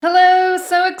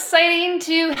exciting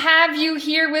to have you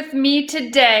here with me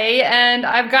today, and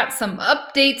I've got some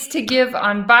updates to give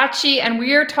on Bocce, and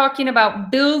we are talking about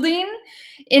building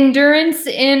endurance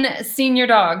in senior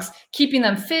dogs, keeping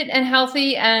them fit and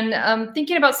healthy, and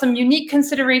thinking about some unique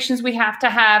considerations we have to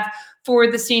have for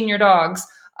the senior dogs.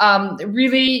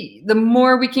 Really, the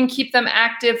more we can keep them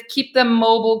active, keep them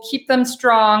mobile, keep them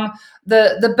strong,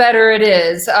 the better it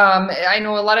is. I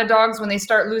know a lot of dogs, when they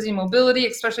start losing mobility,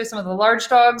 especially some of the large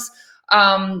dogs,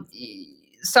 um,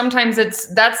 sometimes that's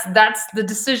the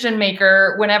decision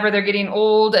maker whenever they're getting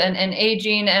old and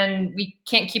aging, and we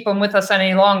can't keep them with us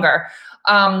any longer.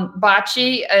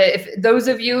 Bocce, if those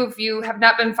of you, if you have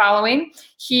not been following,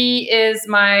 he's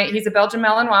a Belgian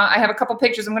Malinois. I have a couple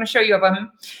pictures I'm going to show you of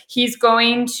him. He's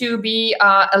going to be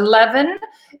 11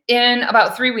 in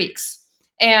about 3 weeks.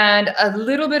 And a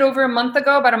little bit over a month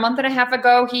ago, about a month and a half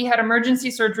ago, he had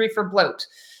emergency surgery for bloat.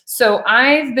 So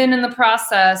I've been in the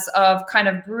process of kind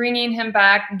of bringing him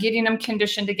back, getting him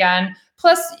conditioned again.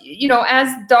 Plus,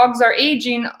 as dogs are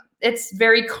aging, it's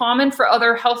very common for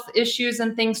other health issues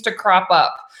and things to crop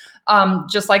up.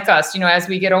 Just like us, as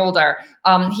we get older.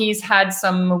 He's had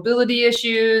some mobility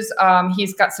issues.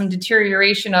 He's got some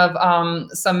deterioration of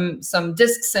some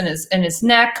discs in his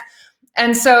neck.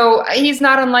 And so he's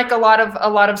not unlike a lot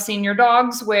of senior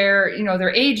dogs where,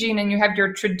 they're aging and you have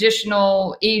your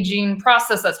traditional aging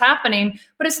process that's happening,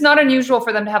 but it's not unusual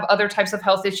for them to have other types of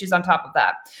health issues on top of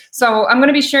that. So I'm going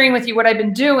to be sharing with you what I've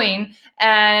been doing.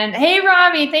 And hey,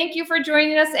 Robbie, thank you for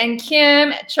joining us. And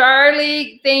Kim,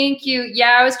 Charlie, thank you.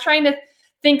 Yeah, I was trying to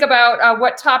think about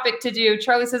what topic to do.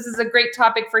 Charlie says this is a great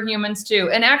topic for humans too.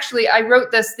 And actually, I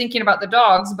wrote this thinking about the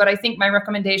dogs, but I think my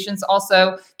recommendations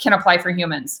also can apply for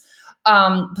humans.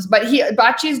 But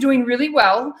Bocce is doing really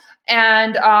well,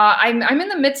 and I'm in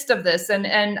the midst of this,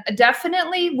 and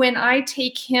definitely when I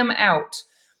take him out,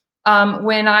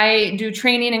 when I do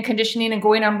training and conditioning and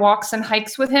going on walks and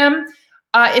hikes with him,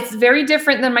 it's very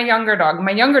different than my younger dog. My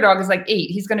younger dog is like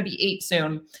 8. He's going to be 8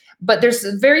 soon. But there's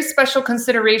very special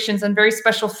considerations and very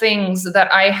special things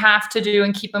that I have to do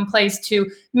and keep in place to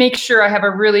make sure I have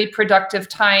a really productive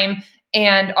time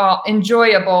and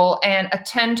enjoyable and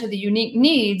attend to the unique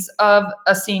needs of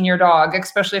a senior dog,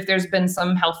 especially if there's been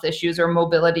some health issues or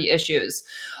mobility issues.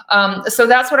 So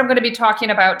that's what I'm going to be talking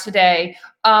about today.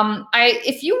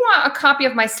 If you want a copy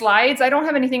of my slides, I don't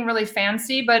have anything really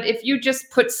fancy, but if you just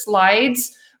put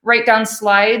slides, write down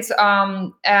slides,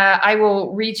 I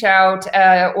will reach out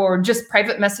or just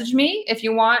private message me if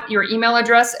you want your email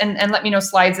address and let me know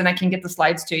slides, and I can get the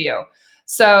slides to you.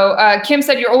 So Kim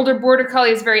said your older border collie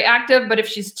is very active, but if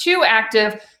she's too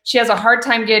active, she has a hard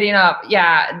time getting up.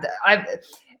 Yeah.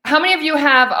 How many of you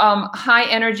have high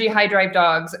energy, high drive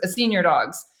dogs, senior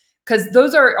dogs? Because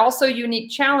those are also unique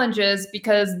challenges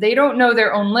because they don't know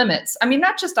their own limits. I mean,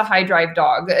 not just a high drive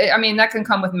dog. I mean, that can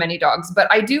come with many dogs, but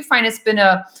I do find it's been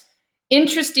a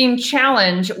interesting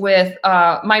challenge with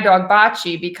my dog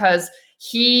Bocce because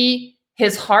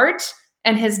his heart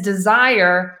and his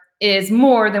desire is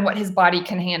more than what his body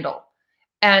can handle.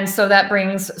 And so that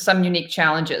brings some unique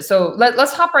challenges. So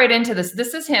let's hop right into this.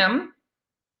 This is him.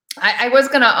 I was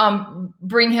gonna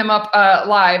bring him up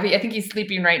live. I think he's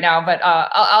sleeping right now, but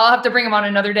I'll have to bring him on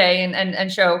another day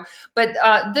and show. But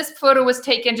this photo was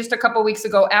taken just a couple weeks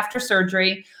ago after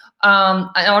surgery,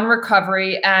 on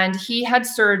recovery, and he had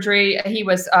surgery. He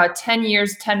was 10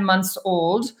 years, 10 months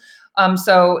old.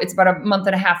 So it's about a month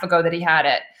and a half ago that he had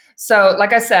it. So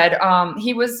like I said,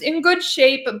 he was in good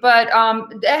shape, but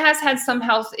has had some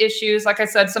health issues. Like I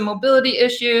said, some mobility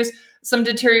issues, some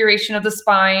deterioration of the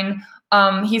spine.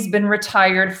 He's been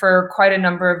retired for quite a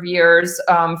number of years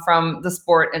from the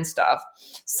sport and stuff.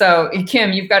 So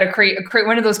Kim, you've got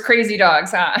one of those crazy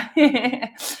dogs, huh?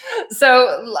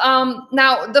 So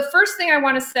now the first thing I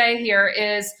want to say here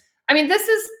is, I mean, this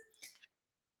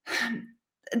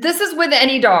is with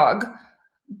any dog.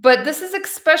 But this is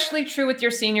especially true with your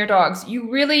senior dogs. You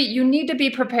need to be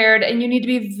prepared, and you need to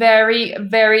be very,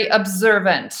 very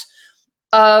observant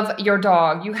of your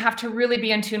dog. You have to really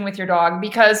be in tune with your dog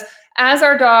because as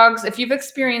our dogs, if you've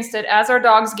experienced it, as our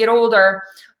dogs get older,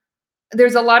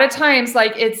 there's a lot of times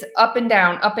like it's up and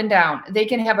down, up and down. They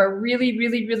can have a really,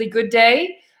 really, really good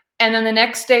day. And then the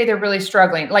next day they're really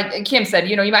struggling. Like Kim said,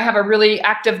 you might have a really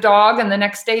active dog and the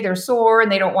next day they're sore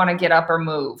and they don't want to get up or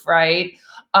move, right?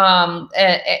 And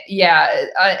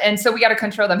so we got to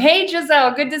control them. Hey,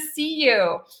 Giselle, good to see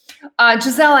you.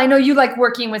 Giselle, I know you like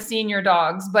working with senior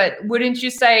dogs, but wouldn't you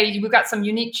say we've got some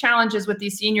unique challenges with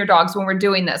these senior dogs when we're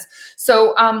doing this?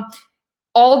 So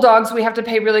all dogs we have to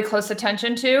pay really close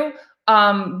attention to,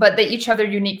 but they each have their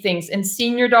unique things. And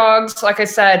senior dogs, like I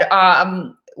said,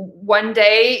 one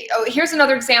day, here's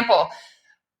another example.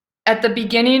 At the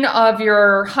beginning of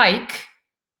your hike,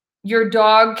 your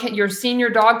senior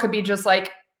dog could be just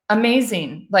like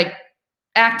amazing, like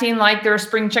acting like they're a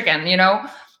spring chicken, you know?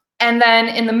 And then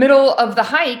in the middle of the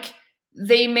hike,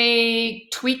 they may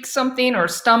tweak something or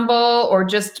stumble or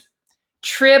just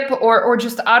trip or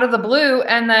just out of the blue,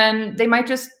 and then they might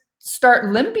just start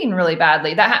limping really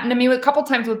badly. That happened to me a couple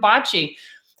times with Bocce.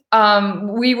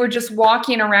 We were just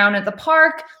walking around at the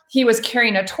park. He was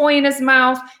carrying a toy in his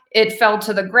mouth. It fell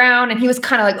to the ground and he was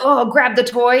kind of like, oh, grab the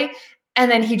toy. And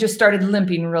then he just started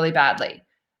limping really badly.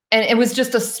 And it was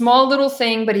just a small little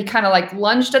thing, but he kind of like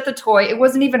lunged at the toy. It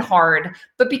wasn't even hard,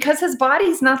 but because his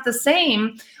body's not the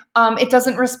same, it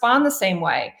doesn't respond the same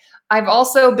way. I've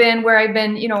also been where I've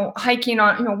been, hiking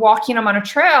on, walking him on a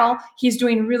trail. He's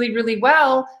doing really, really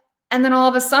well. And then all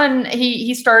of a sudden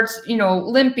he starts,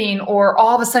 limping, or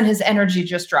all of a sudden his energy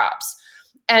just drops.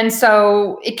 And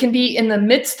so it can be in the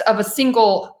midst of a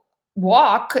single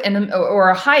walk or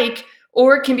a hike,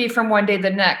 or it can be from one day to the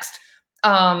next.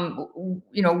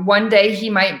 One day he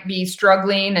might be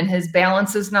struggling and his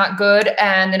balance is not good,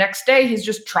 and the next day he's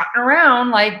just trotting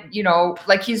around like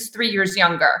he's 3 years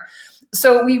younger.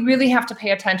 So we really have to pay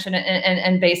attention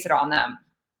and base it on them.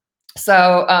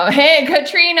 So, hey,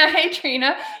 Katrina. Hey,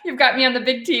 Trina, you've got me on the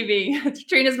big TV.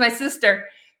 Trina's my sister.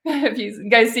 If you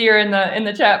guys see her in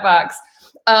the chat box.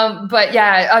 But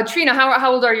yeah, Trina,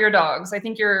 how old are your dogs? I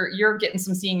think you're getting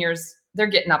some seniors. They're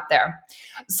getting up there.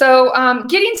 So,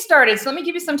 getting started. So let me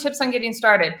give you some tips on getting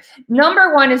started.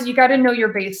 Number one is you got to know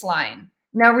your baseline.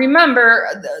 Now,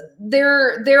 remember,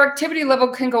 their activity level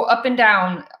can go up and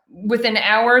down within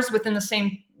hours, within the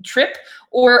same trip,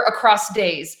 or across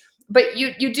days. But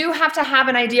you do have to have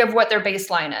an idea of what their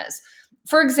baseline is.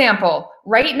 For example,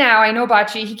 right now, I know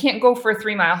Bocce, he can't go for a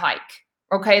 3-mile hike.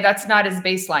 Okay, that's not his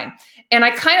baseline. And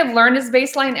I kind of learned his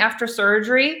baseline after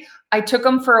surgery. I took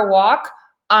him for a walk.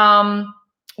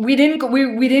 We didn't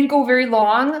go very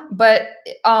long, but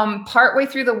partway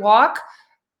through the walk,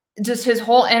 just his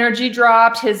whole energy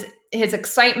dropped, his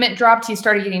excitement dropped. He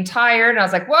started getting tired, and I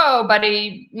was like, whoa,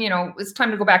 buddy, it's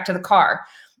time to go back to the car.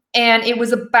 And it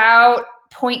was about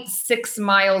 0.6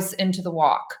 miles into the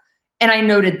walk. And I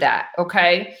noted that,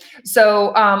 okay?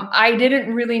 So I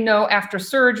didn't really know after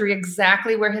surgery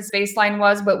exactly where his baseline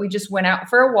was, but we just went out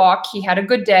for a walk. He had a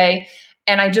good day.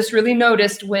 And I just really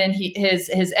noticed when his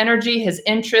energy, his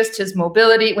interest, his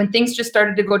mobility, when things just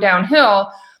started to go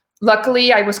downhill.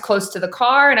 Luckily, I was close to the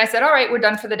car and I said, all right, we're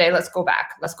done for the day. Let's go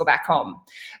back. Let's go back home.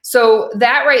 So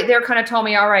that right there kind of told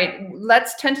me, all right,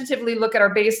 let's tentatively look at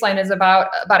our baseline as about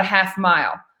a half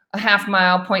mile,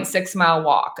 0.6 mile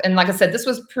walk. And like I said, this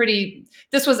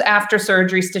was after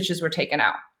surgery, stitches were taken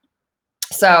out.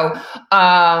 So,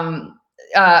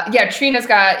 yeah, Trina's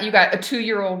you got a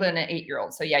 2-year-old and an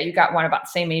 8-year-old. So yeah, you got one about the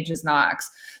same age as Knox.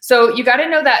 So you got to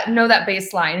know that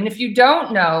baseline. And if you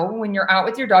don't know, when you're out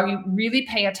with your dog, you really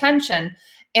pay attention.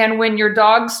 And when your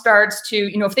dog starts to,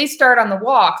 if they start on the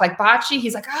walk, like Bocce,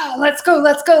 he's like, oh, let's go.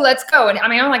 And I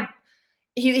mean, I'm like,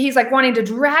 he's like wanting to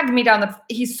drag me down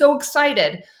he's so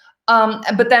excited.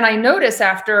 But then I notice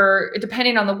after,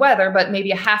 depending on the weather, but maybe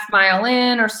a half mile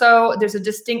in or so, there's a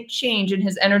distinct change in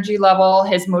his energy level,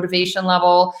 his motivation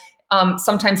level.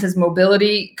 Sometimes his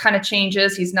mobility kind of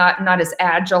changes. He's not as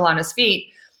agile on his feet.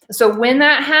 So when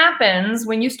that happens,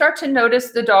 when you start to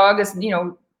notice the dog is,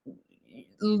 a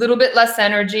little bit less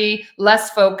energy, less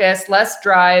focus, less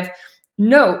drive,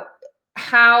 note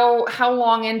how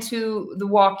long into the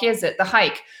walk is it, the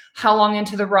hike? How long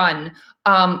into the run?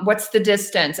 What's the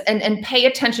distance? And pay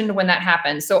attention to when that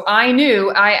happens. So I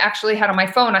knew, I actually had on my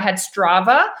phone, I had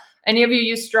Strava. Any of you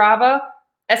use Strava?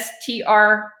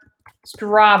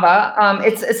 Strava.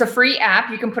 It's a free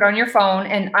app you can put on your phone,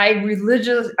 and I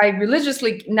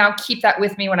religiously now keep that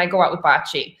with me when I go out with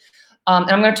Bocce.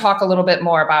 And I'm going to talk a little bit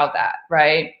more about that,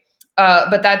 right?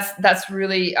 But that's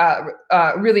really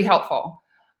really helpful.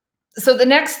 So the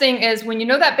next thing is, when you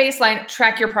know that baseline,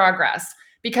 track your progress.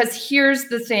 Because here's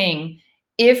the thing,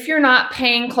 if you're not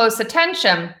paying close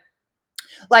attention,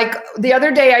 like the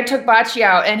other day I took Bocce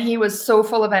out and he was so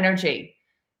full of energy.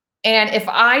 And if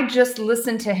I just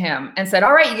listened to him and said,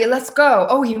 all right, let's go.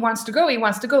 Oh, he wants to go.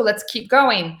 Let's keep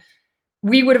going.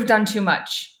 We would have done too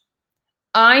much.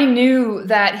 I knew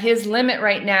that his limit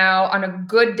right now on a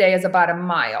good day is about a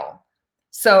mile.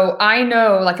 So I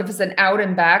know, like if it's an out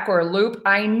and back or a loop,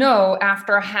 I know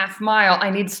after a half mile,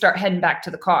 I need to start heading back to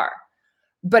the car.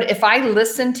 But if I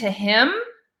listen to him,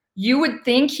 you would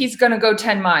think he's going to go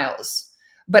 10 miles.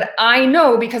 But I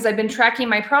know, because I've been tracking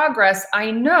my progress,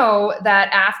 I know that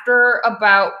after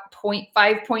about 0.5,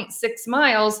 0.6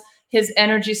 miles, his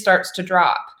energy starts to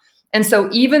drop. And so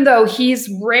even though he's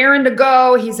raring to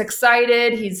go, he's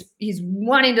excited, he's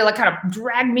wanting to like kind of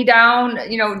drag me down,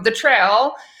 the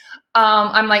trail.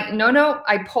 I'm like, no.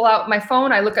 I pull out my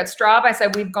phone. I look at Strava. I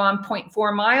said, we've gone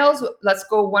 0.4 miles. Let's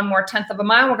go one more tenth of a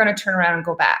mile. We're going to turn around and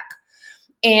go back.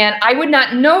 And I would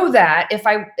not know that if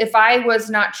I was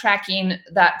not tracking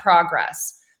that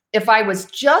progress. If I was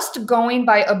just going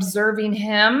by observing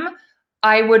him,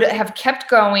 I would have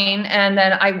kept going. And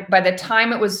then by the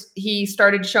time he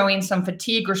started showing some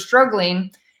fatigue or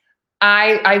struggling,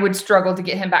 I would struggle to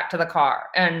get him back to the car.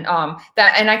 And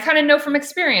and I kind of know from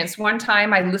experience. One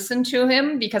time I listened to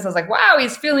him because I was like, wow,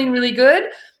 he's feeling really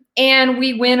good. And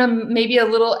we went maybe a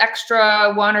little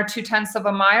extra 1 or 2 tenths of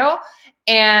a mile.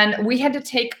 And we had to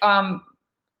take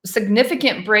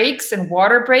significant breaks and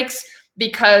water breaks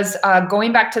because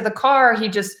going back to the car,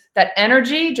 that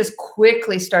energy just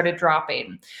quickly started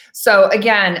dropping. So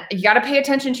again, you got to pay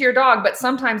attention to your dog, but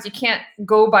sometimes you can't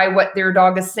go by what their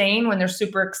dog is saying when they're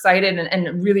super excited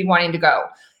and really wanting to go.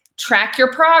 Track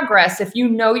your progress. If you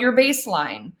know your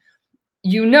baseline,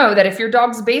 you know that if your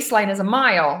dog's baseline is a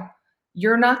mile,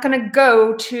 you're not going to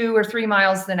go 2 or 3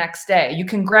 miles the next day. You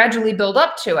can gradually build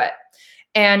up to it.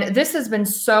 And this has been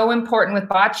so important with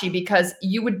Bocce because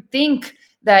you would think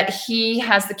that he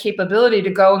has the capability to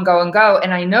go and go and go.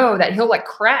 And I know that he'll like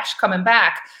crash coming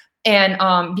back and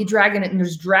be dragging it and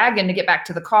just dragging to get back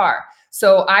to the car.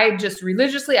 So I just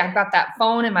religiously, I've got that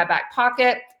phone in my back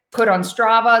pocket, put on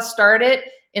Strava, start it.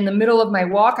 In the middle of my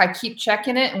walk, I keep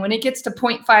checking it. And when it gets to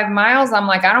 0.5 miles, I'm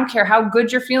like, I don't care how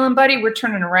good you're feeling, buddy. We're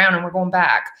turning around and we're going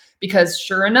back. Because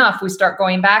sure enough, we start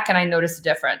going back and I notice a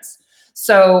difference.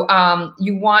 So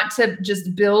you want to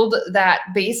just build that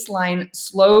baseline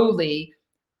slowly.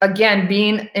 Again,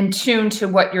 being in tune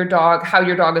to how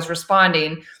your dog is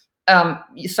responding.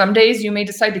 Some days you may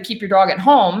decide to keep your dog at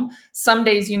home. Some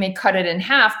days you may cut it in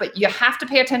half, but you have to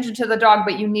pay attention to the dog,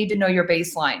 but you need to know your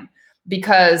baseline.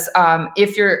 Because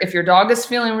if your dog is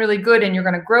feeling really good and you're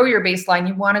going to grow your baseline,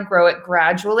 you want to grow it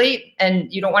gradually,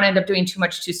 and you don't want to end up doing too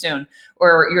much too soon,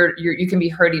 or you can be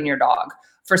hurting your dog.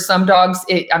 For some dogs,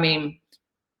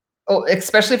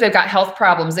 especially if they've got health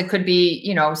problems, it could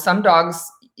be, some dogs,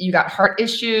 you got heart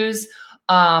issues.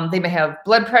 They may have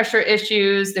blood pressure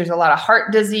issues. There's a lot of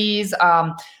heart disease,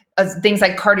 things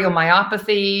like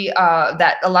cardiomyopathy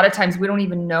that a lot of times we don't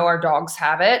even know our dogs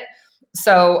have it.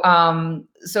 So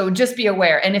just be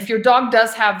aware. And if your dog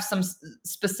does have some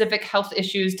specific health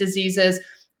issues, diseases,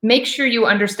 make sure you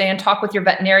understand, talk with your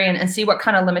veterinarian and see what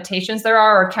kind of limitations there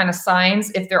are or kind of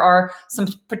signs. If there are some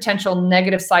potential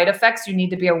negative side effects you need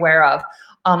to be aware of.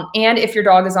 And if your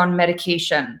dog is on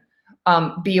medication,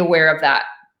 be aware of that.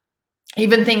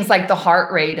 Even things like the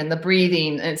heart rate and the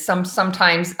breathing. And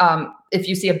sometimes if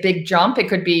you see a big jump, it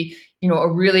could be,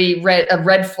 a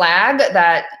red flag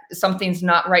that something's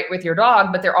not right with your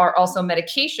dog. But there are also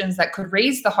medications that could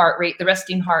raise the heart rate, the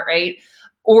resting heart rate,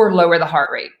 or lower the heart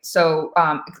rate. So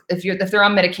if they're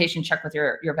on medication, check with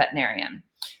your veterinarian.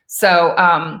 So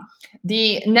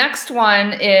the next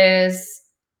one is,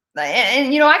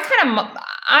 and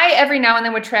I every now and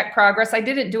then would track progress. I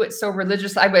didn't do it so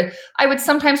religious. I would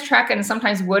sometimes track it and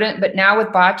sometimes wouldn't. But now with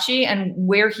Bocce and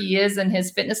where he is in his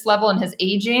fitness level and his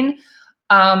aging,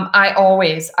 I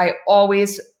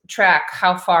always track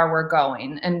how far we're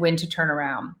going and when to turn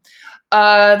around.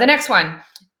 The next one.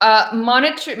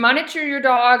 Monitor your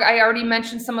dog. I already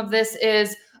mentioned some of this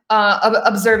is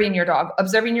observing your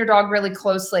dog really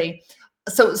closely.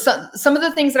 So some of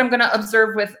the things that I'm going to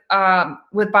observe with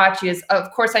Bocce is, of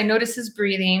course, I notice his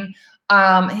breathing,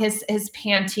 his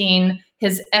panting,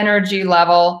 his energy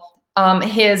level,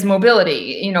 his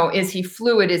mobility. Is he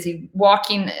fluid? Is he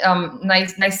walking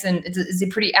nice and is he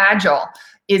pretty agile?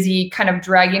 Is he kind of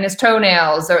dragging his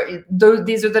toenails? Or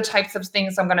these are the types of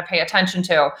things I'm going to pay attention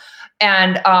to.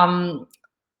 And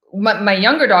my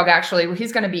younger dog, actually,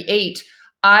 he's going to be 8.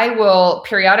 I will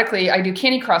periodically, I do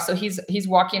canicross. So he's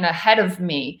walking ahead of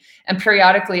me, and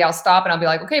periodically I'll stop and I'll be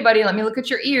like, okay, buddy, let me look at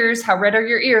your ears. How red are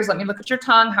your ears? Let me look at your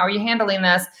tongue. How are you handling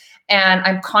this? And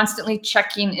I'm constantly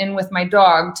checking in with my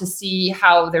dog to see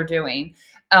how they're doing.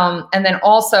 And then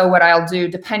also what I'll do,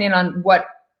 depending on what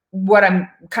I'm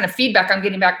kind of feedback I'm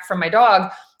getting back from my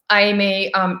dog, I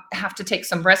may have to take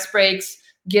some rest breaks,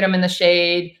 get them in the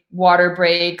shade, water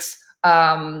breaks.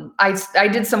 I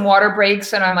did some water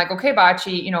breaks, and I'm like, okay,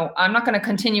 Bocce, I'm not going to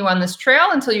continue on this trail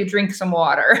until you drink some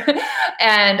water.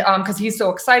 And because he's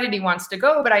so excited, he wants to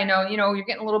go. But I know, you're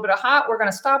getting a little bit of hot. We're going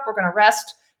to stop. We're going to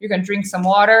rest. You're going to drink some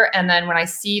water. And then when I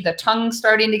see the tongue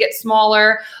starting to get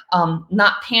smaller,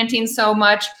 not panting so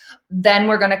much, then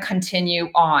we're going to continue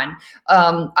on.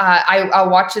 I'll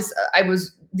watch his. I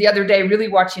was the other day really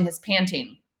watching his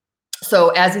panting. So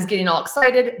as he's getting all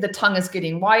excited, the tongue is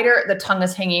getting wider. The tongue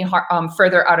is hanging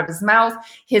further out of his mouth.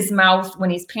 His mouth, when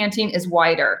he's panting, is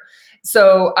wider.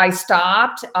 So I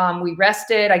stopped, we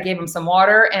rested, I gave him some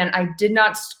water, and I did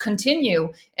not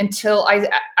continue until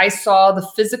I saw the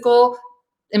physical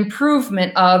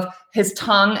improvement of his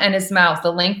tongue and his mouth,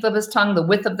 the length of his tongue, the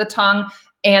width of the tongue,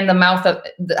 and the mouth of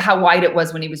how wide it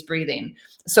was when he was breathing.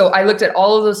 So I looked at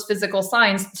all of those physical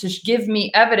signs to give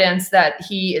me evidence that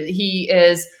he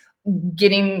is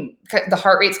getting the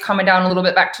heart rate's coming down a little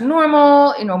bit back to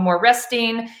normal, more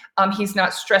resting. He's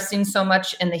not stressing so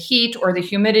much in the heat or the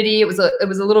humidity. It was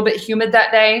a little bit humid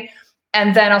that day.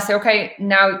 And then I'll say, okay,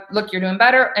 now look, you're doing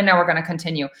better. And now we're going to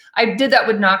continue. I did that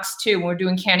with Knox too. When we're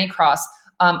doing Canicross,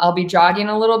 I'll be jogging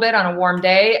a little bit on a warm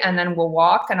day, and then we'll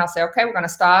walk, and I'll say, okay, we're going to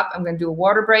stop. I'm going to do a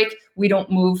water break. We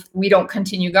don't move. We don't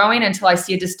continue going until I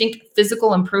see a distinct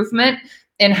physical improvement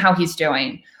in how he's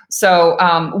doing. So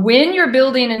when you're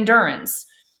building endurance,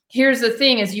 here's the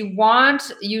thing is you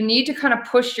need to kind of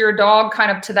push your dog kind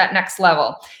of to that next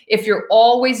level. If you're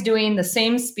always doing the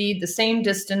same speed, the same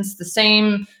distance, the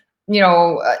same,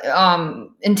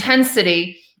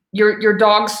 intensity, your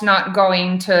dog's not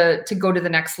going to go to the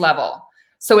next level.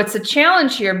 So it's a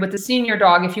challenge here with the senior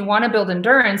dog. If you want to build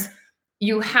endurance,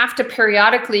 you have to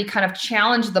periodically kind of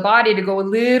challenge the body to go a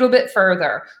little bit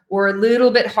further or a little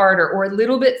bit harder or a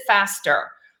little bit faster.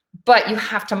 But you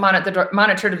have to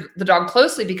monitor the dog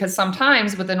closely, because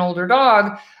sometimes with an older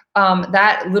dog,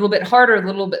 that little bit harder, a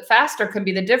little bit faster can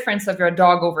be the difference of your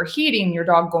dog overheating, your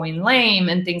dog going lame,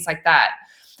 and things like that.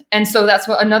 And so that's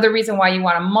another reason why you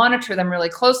want to monitor them really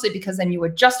closely, because then you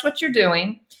adjust what you're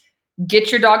doing,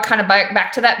 get your dog kind of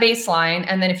back to that baseline.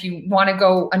 And then if you want to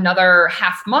go another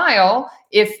half mile,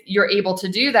 if you're able to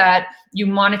do that, you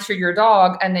monitor your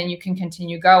dog and then you can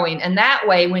continue going. And that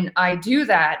way, when I do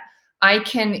that, I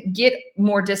can get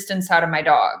more distance out of my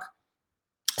dog.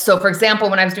 So for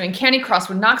example, when I was doing Canicross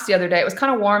with Knox the other day, it was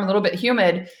kind of warm, a little bit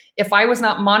humid. If I was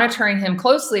not monitoring him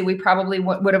closely, we probably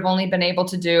would have only been able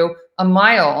to do a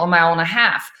mile and a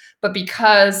half. But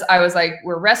because I was like,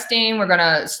 we're resting, we're going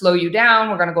to slow you down,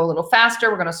 we're going to go a little faster,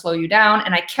 we're going to slow you down.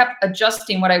 And I kept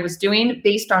adjusting what I was doing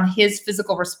based on his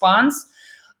physical response.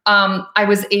 I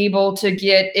was able to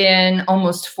get in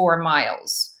almost 4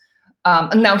 miles.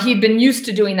 Now he'd been used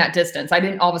to doing that distance. I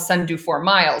didn't all of a sudden do 4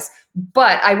 miles,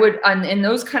 but I would, in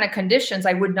those kind of conditions,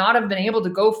 I would not have been able to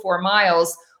go 4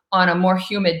 miles on a more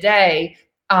humid day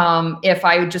if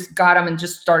I just got him and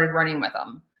just started running with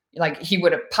him. Like he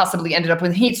would have possibly ended up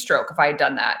with heat stroke if I had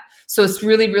done that. So it's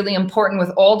really, really important with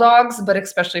all dogs, but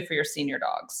especially for your senior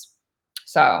dogs.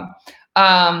 So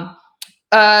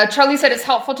Charlie said it's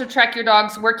helpful to track your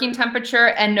dog's working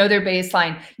temperature and know their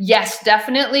baseline. Yes,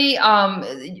 definitely.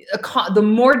 The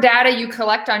more data you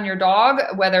collect on your dog,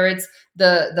 whether it's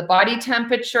the body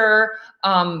temperature,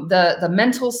 the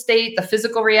mental state, the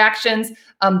physical reactions,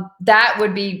 that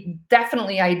would be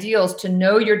definitely ideal to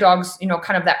know your dog's,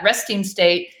 kind of that resting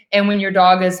state. And when your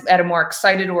dog is at a more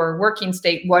excited or working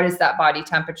state, what is that body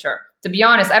temperature? To be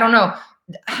honest, I don't know.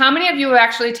 How many of you have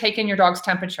actually taken your dog's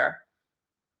temperature?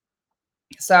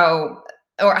 So,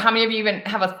 or how many of you even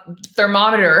have a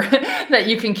thermometer that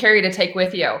you can carry to take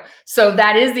with you? So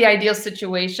that is the ideal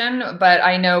situation. But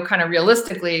I know kind of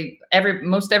realistically,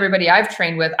 most everybody I've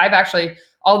trained with, I've actually,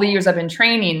 all the years I've been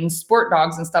training sport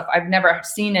dogs and stuff, I've never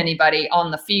seen anybody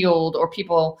on the field or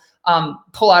people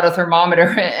pull out a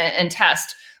thermometer and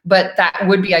test. But that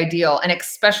would be ideal. And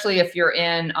especially if you're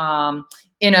in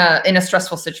a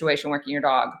stressful situation working your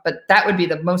dog, but that would be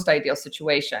the most ideal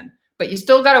situation. But you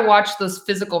still got to watch those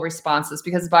physical responses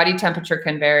because body temperature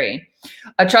can vary.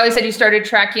 Charlie said you started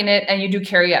tracking it and you do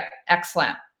carry it.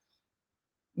 Excellent.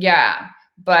 Yeah.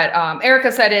 But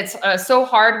Erica said it's so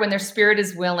hard when their spirit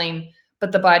is willing,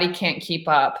 but the body can't keep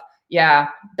up. Yeah,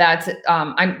 that's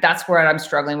where I'm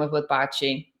struggling with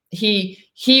Bachi.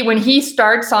 When he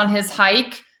starts on his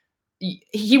hike,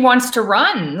 he wants to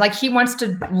run. Like he wants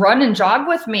to run and jog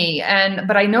with me.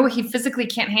 But I know he physically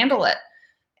can't handle it.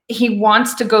 He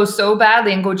wants to go so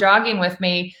badly and go jogging with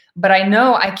me, but I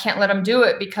know I can't let him do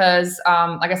it because,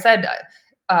 like I said,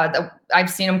 I've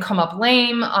seen him come up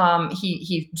lame.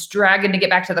 He's dragging to get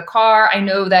back to the car. I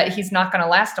know that he's not going to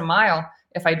last a mile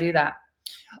if I do that.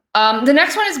 The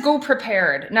next one is go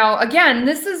prepared. Now, again,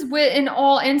 this is in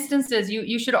all instances,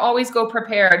 you should always go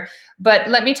prepared, but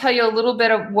let me tell you a little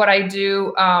bit of what I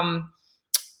do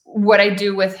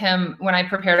with him when I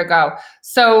prepare to go.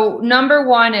 So number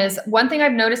one thing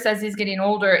I've noticed as he's getting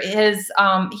older is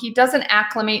he doesn't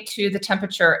acclimate to the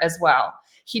temperature as well.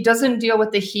 He doesn't deal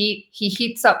with the heat. He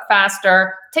heats up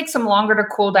faster, takes him longer to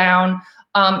cool down.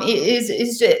 And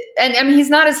I mean, he's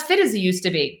not as fit as he used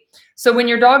to be. So when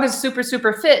your dog is super,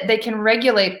 super fit, they can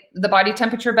regulate the body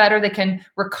temperature better. They can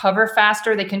recover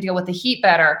faster. They can deal with the heat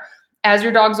better. As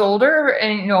your dog's older,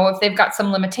 and if they've got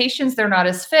some limitations, they're not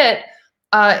as fit.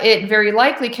 It very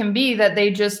likely can be that they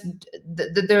just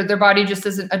their body just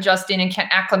isn't adjusting and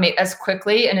can't acclimate as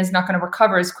quickly and is not going to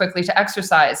recover as quickly to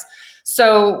exercise.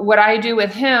 So what I do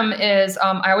with him is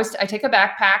I take a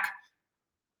backpack.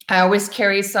 I always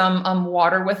carry some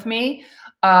water with me.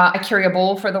 I carry a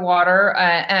bowl for the water,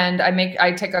 and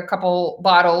I take a couple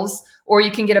bottles, or you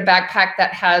can get a backpack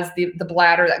that has the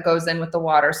bladder that goes in with the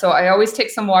water. So I always take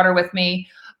some water with me.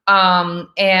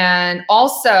 And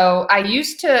also I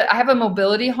have a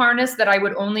mobility harness that I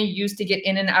would only use to get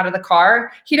in and out of the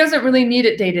car. He doesn't really need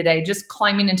it day to day, just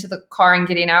climbing into the car and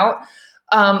getting out.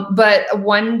 But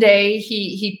one day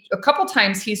he a couple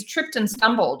times he's tripped and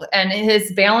stumbled, and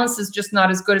his balance is just not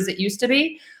as good as it used to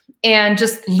be. And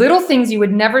just little things you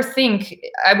would never think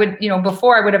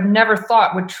before I would have never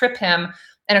thought would trip him.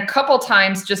 And a couple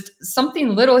times, just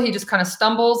something little, he just kind of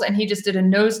stumbles and he just did a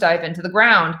nosedive into the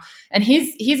ground. And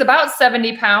he's about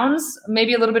 70 pounds,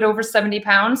 maybe a little bit over 70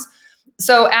 pounds.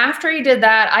 So after he did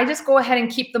that, I just go ahead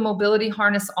and keep the mobility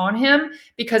harness on him,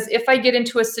 because if I get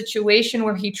into a situation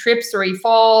where he trips or he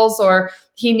falls or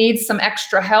he needs some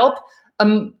extra help,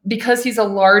 because he's a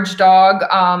large dog,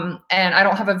 and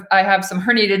I have some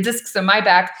herniated discs in my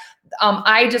back,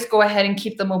 I just go ahead and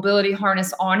keep the mobility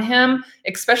harness on him,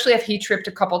 especially if he tripped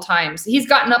a couple times. He's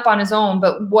gotten up on his own,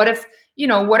 but what if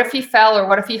he fell, or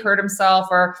what if he hurt himself,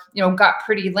 or, got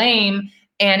pretty lame,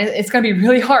 and it's going to be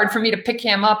really hard for me to pick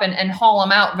him up and haul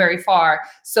him out very far.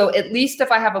 So at least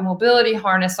if I have a mobility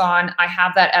harness on, I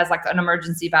have that as like an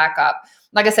emergency backup.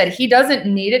 Like I said, he doesn't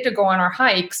need it to go on our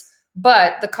hikes,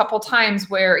 but the couple times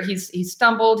where he's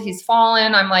stumbled, he's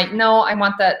fallen, I'm like, no, I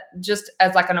want that just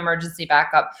as like an emergency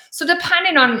backup. So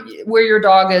depending on where your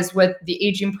dog is with the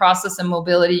aging process and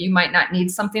mobility, you might not need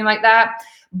something like that.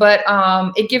 But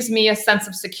it gives me a sense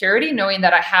of security knowing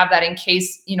that I have that in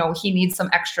case, he needs some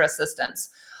extra assistance.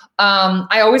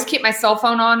 I always keep my cell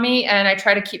phone on me, and I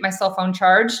try to keep my cell phone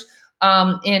charged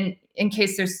in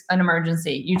case there's an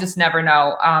emergency. You just never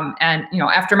know. And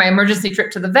after my emergency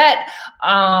trip to the vet,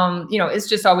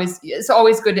 it's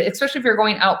always good to, especially if you're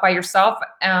going out by yourself,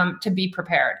 to be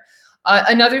prepared.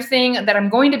 Another thing that I'm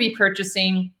going to be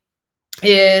purchasing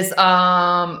is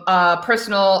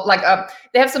personal,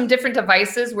 they have some different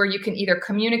devices where you can either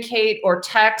communicate or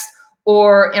text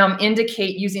or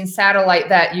indicate using satellite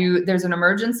that there's an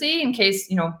emergency in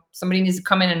case somebody needs to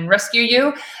come in and rescue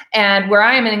you. And where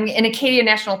I am in Acadia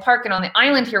National Park, and on the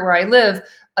island here where I live,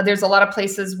 there's a lot of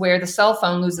places where the cell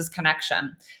phone loses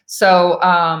connection. So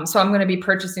I'm going to be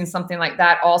purchasing something like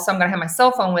that. Also, I'm going to have my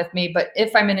cell phone with me, but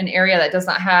if I'm in an area that does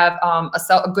not have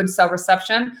a good cell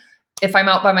reception, if I'm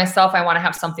out by myself, I want to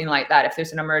have something like that if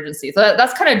there's an emergency. So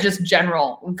that's kind of just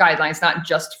general guidelines, not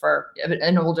just for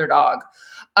an older dog.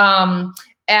 Another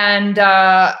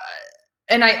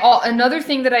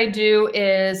thing that I do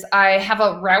is I have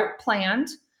a route planned,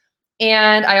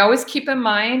 and I always keep in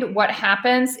mind what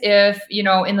happens if,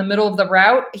 in the middle of the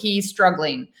route, he's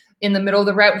struggling. In the middle of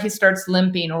the route, he starts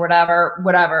limping or whatever,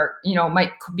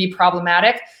 might be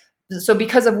problematic. So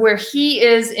because of where he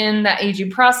is in that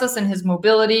aging process and his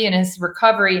mobility and his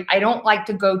recovery, I don't like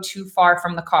to go too far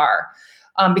from the car.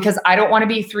 Because I don't want to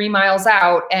be 3 miles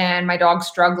out and my dog's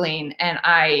struggling, and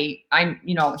I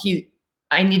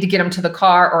need to get him to the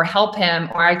car or help him,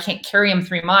 or I can't carry him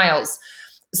 3 miles.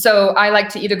 So I like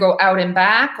to either go out and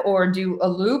back or do a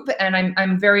loop, and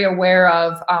I'm very aware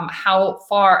of how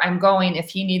far I'm going if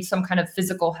he needs some kind of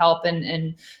physical help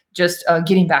and just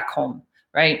getting back home,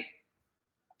 right?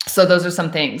 So those are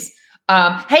some things.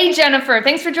 Hey, Jennifer,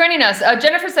 thanks for joining us.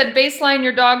 Jennifer said, baseline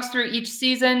your dogs through each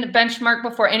season, benchmark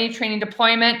before any training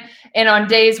deployment, and on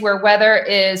days where weather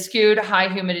is skewed, high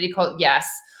humidity, cold. Yes,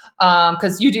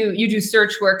 because you do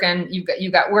search work and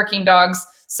you've got working dogs.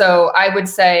 So I would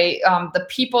say the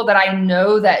people that I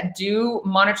know that do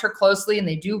monitor closely and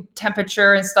they do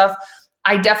temperature and stuff,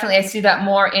 I see that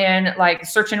more in like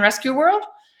search and rescue world,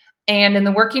 and in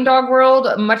the working dog world,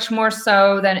 much more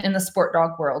so than in the sport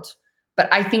dog world. But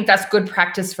I think that's good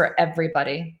practice for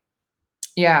everybody.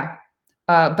 Yeah.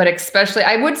 But especially,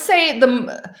 I would say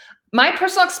my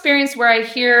personal experience where I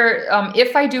hear,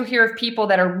 if I do hear of people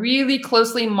that are really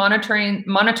closely monitoring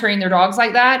their dogs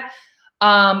like that,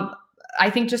 I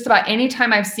think just about any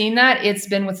time I've seen that, it's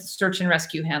been with search and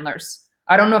rescue handlers.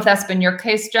 I don't know if that's been your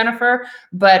case, Jennifer,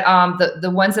 but the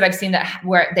ones that I've seen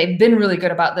where they've been really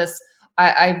good about this,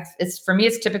 for me,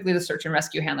 it's typically the search and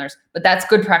rescue handlers, but that's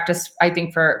good practice, I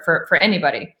think, for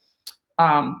anybody.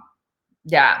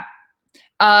 Yeah.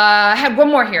 I had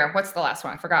one more here. What's the last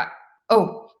one? I forgot.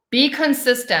 Oh, Be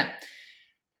consistent.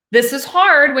 This is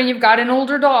hard when you've got an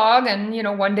older dog and, you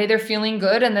know, one day they're feeling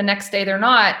good and the next day they're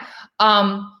not.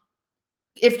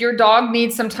 If your dog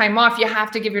needs some time off, you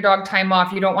have to give your dog time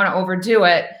off. You don't want to overdo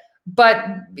it. But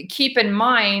keep in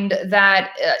mind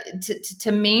that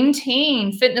to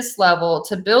maintain fitness level,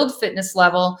 to build fitness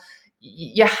level,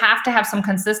 you have to have some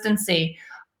consistency.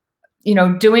 You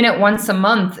know, doing it once a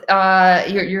month,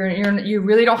 you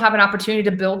really don't have an opportunity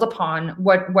to build upon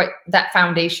what that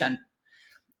foundation.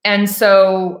 And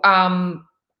so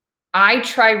I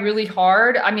try really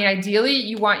hard. I mean, ideally,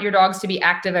 you want your dogs to be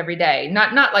active every day,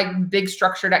 not like big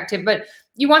structured activity, but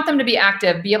you want them to be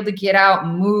active, be able to get out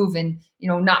and move, and, you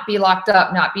know, not be locked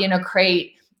up, not be in a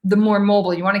crate. The more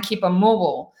mobile, you want to keep them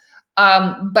mobile.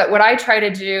 But what I try to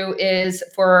do is,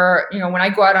 for, you know, when I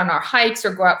go out on our hikes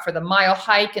or go out for the mile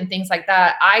hike and things like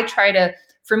that, I try to,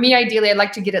 for me, ideally, I'd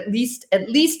like to get at least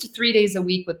 3 days a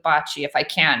week with Bocce if I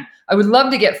can. I would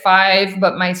love to get 5,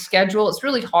 but my schedule, it's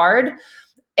really hard.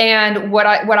 And what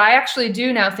I actually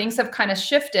do now, things have kind of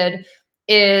shifted,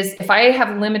 is if I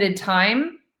have limited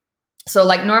time. So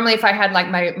like normally if I had like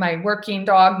my working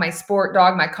dog, my sport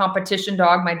dog, my competition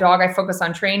dog, my dog I focus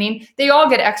on training, they all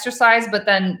get exercise, but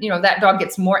then, you know, that dog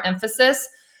gets more emphasis.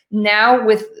 Now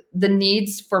with the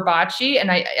needs for Bocce,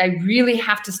 and I really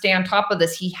have to stay on top of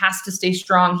this. He has to stay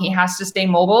strong. He has to stay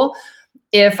mobile.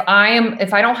 If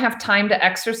I don't have time to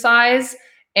exercise,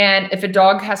 and if a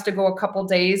dog has to go a couple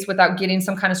days without getting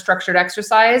some kind of structured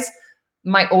exercise,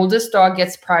 my oldest dog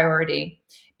gets priority.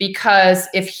 Because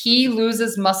if he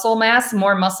loses muscle mass,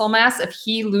 if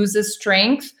he loses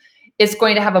strength, it's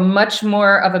going to have a much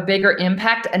more of a bigger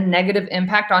impact, a negative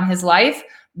impact on his life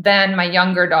than my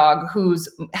younger dog, who's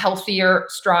healthier,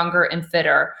 stronger, and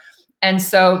fitter. And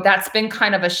so that's been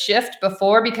kind of a shift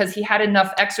before, because he had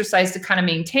enough exercise to kind of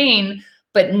maintain,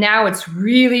 but now it's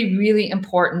really, really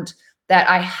important that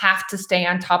I have to stay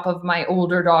on top of my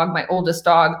older dog, my oldest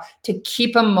dog, to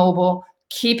keep him mobile,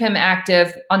 keep him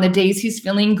active on the days he's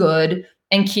feeling good,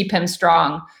 and keep him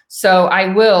strong. So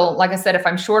I will, like I said, if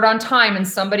I'm short on time and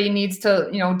somebody needs to,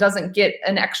 you know, doesn't get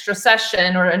an extra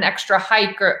session or an extra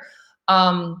hike, or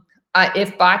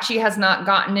if Bocce has not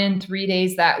gotten in 3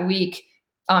 days that week,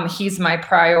 he's my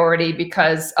priority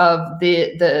because of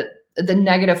the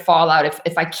negative fallout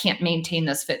if I can't maintain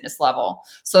this fitness level.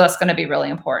 So that's going to be really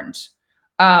important.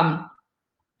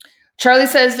 Charlie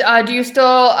says, do you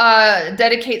still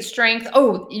dedicate strength?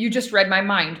 Oh, you just read my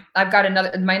mind. I've got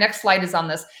another, my next slide is on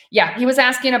this. Yeah, he was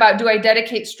asking about, do I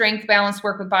dedicate strength balance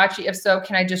work with Bocce? If so,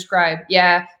 can I describe?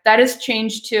 Yeah, that has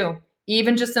changed too.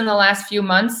 Even just in the last few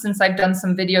months since I've done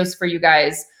some videos for you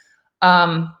guys.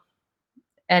 And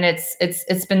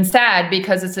it's been sad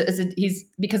because it's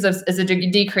a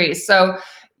decrease. So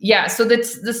yeah, so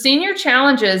that's the senior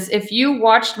challenges. If you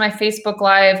watched my Facebook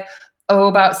Live,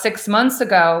 about 6 months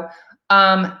ago,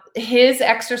 his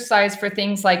exercise for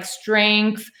things like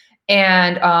strength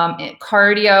and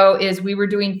cardio is, we were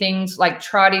doing things like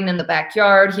trotting in the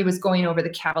backyard. He was going over the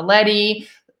Cavaletti,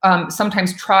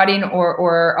 sometimes trotting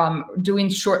or doing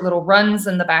short little runs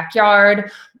in the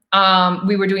backyard.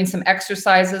 We were doing some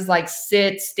exercises like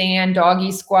sit, stand,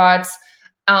 doggy squats.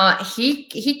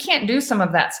 He can't do some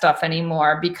of that stuff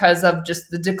anymore because of just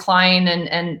the decline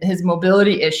and his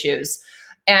mobility issues.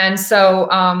 And so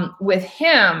with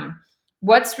him,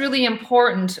 what's really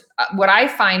important, what I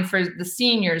find for the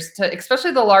seniors, to especially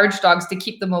the large dogs, to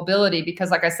keep the mobility, because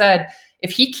like I said,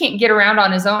 if he can't get around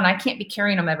on his own, I can't be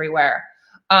carrying him everywhere.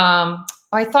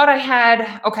 I thought I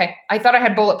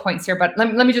had bullet points here, but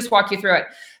let me just walk you through it.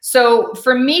 So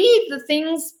for me, the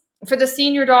things for the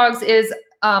senior dogs is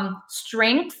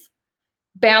strength,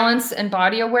 balance, and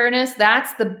body awareness.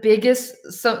 That's the biggest,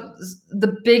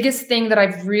 the biggest thing that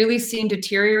I've really seen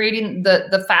deteriorating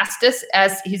the fastest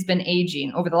as he's been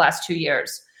aging over the last 2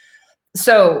 years.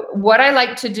 So what I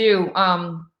like to do,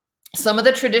 some of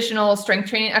the traditional strength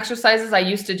training exercises I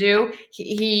used to do,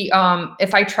 he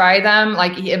if I try them,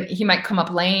 like he might come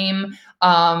up lame,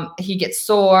 he gets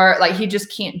sore, like he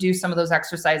just can't do some of those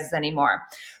exercises anymore.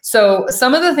 So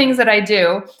some of the things that I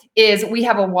do is, we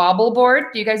have a wobble board.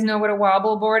 Do you guys know what a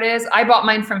wobble board is? I bought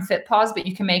mine from FitPaws, but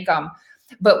you can make them.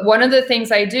 But one of the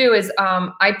things I do is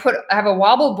I have a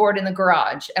wobble board in the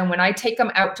garage, and when I take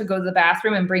them out to go to the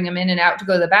bathroom and bring them in and out to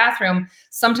go to the bathroom,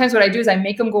 sometimes what I do is I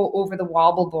make them go over the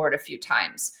wobble board a few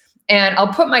times. And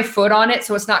I'll put my foot on it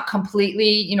so it's not completely,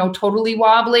 you know, totally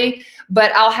wobbly,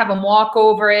 but I'll have them walk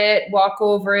over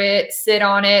it, sit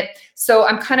on it. So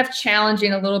I'm kind of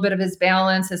challenging a little bit of his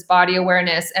balance, his body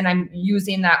awareness, and I'm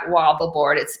using that wobble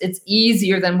board. It's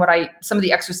easier than some of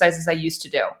the exercises I used to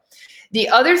do. The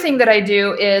other thing that I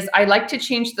do is I like to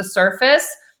change the surface.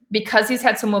 because he's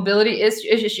had some mobility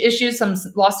issues, some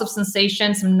loss of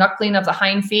sensation, some knuckling of the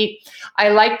hind feet. I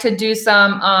like to do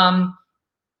some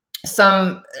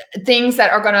things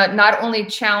that are going to not only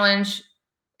challenge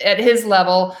at his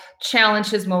level, challenge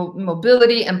his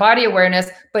mobility and body awareness,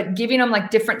 but giving him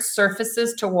like different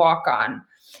surfaces to walk on.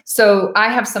 So I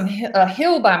have a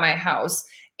hill by my house,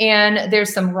 and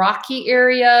there's some rocky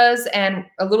areas and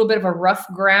a little bit of a rough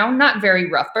ground, not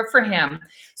very rough, but for him.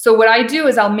 So what I do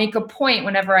is I'll make a point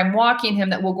whenever I'm walking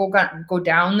him that we'll go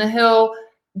down the hill,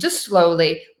 just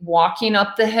slowly walking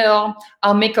up the hill.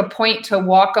 I'll make a point to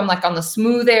walk them like on the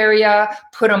smooth area,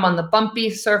 put them on the bumpy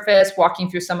surface, walking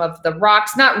through some of the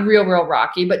rocks, not real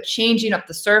rocky, but changing up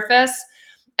the surface.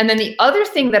 And then the other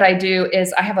thing that I do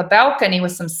is I have a balcony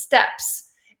with some steps.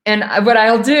 And what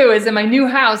I'll do is in my new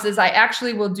house is I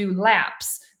actually will do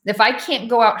laps. If I can't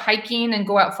go out hiking and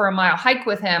go out for a mile hike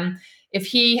with him, if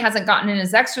he hasn't gotten in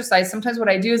his exercise, sometimes what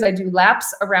I do is I do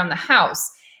laps around the house.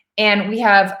 And we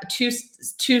have two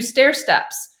stair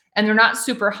steps, and they're not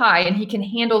super high, and he can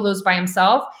handle those by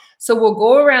himself. So we'll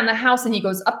go around the house, and he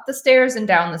goes up the stairs and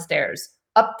down the stairs,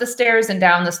 up the stairs and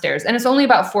down the stairs. And it's only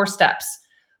about 4 steps.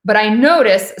 But I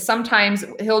notice sometimes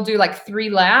he'll do like 3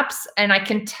 laps, and I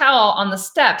can tell on the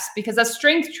steps, because that's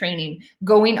strength training,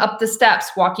 going up the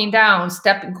steps, walking down,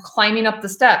 climbing up the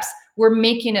steps. We're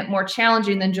making it more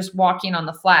challenging than just walking on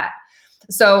the flat.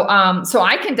 So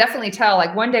I can definitely tell,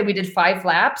 like one day we did 5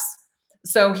 laps.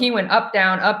 So he went up,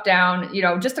 down,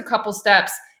 just a couple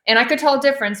steps. And I could tell a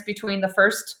difference between the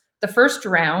first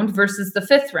round versus the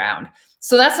 5th round.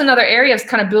 So that's another area of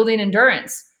kind of building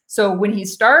endurance. So when he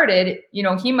started,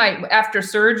 he might, after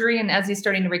surgery and as he's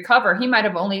starting to recover, he might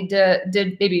have only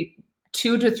did maybe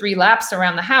 2 to 3 laps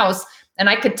around the house. And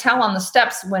I could tell on the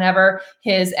steps whenever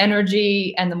his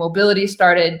energy and the mobility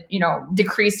started,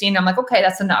 decreasing. I'm like, okay,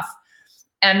 that's enough.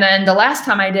 And then the last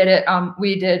time I did it,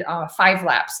 we did 5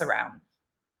 laps around.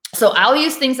 So I'll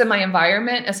use things in my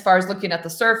environment as far as looking at the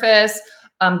surface,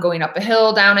 going up a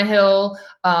hill, down a hill,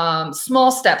 small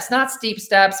steps, not steep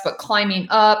steps, but climbing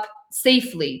up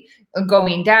safely,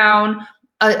 going down.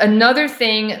 Another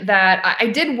thing that I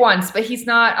did once, but he's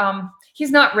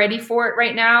not ready for it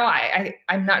right now.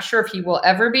 I'm not sure if he will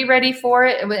ever be ready for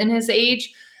it in his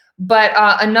age. But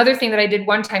another thing that I did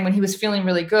one time when he was feeling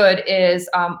really good is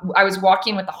I was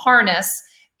walking with the harness,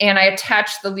 and I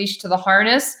attached the leash to the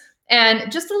harness,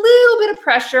 and just a little bit of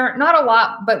pressure, not a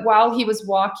lot, but while he was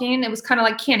walking, it was kind of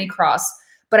like Candy Cross,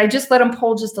 but I just let him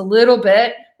pull just a little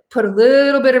bit, put a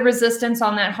little bit of resistance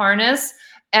on that harness,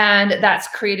 and that's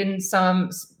creating some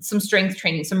strength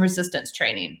training, some resistance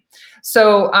training.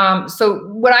 So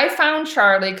what I found,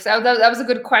 Charlie, because that was a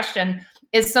good question,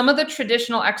 is some of the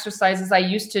traditional exercises I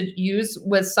used to use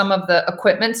with some of the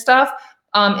equipment stuff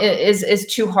is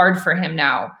too hard for him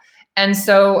now. And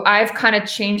so I've kind of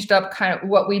changed up kind of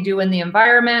what we do in the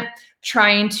environment,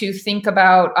 trying to think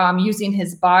about using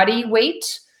his body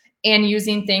weight and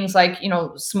using things like,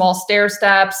 small stair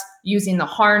steps, using the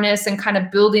harness and kind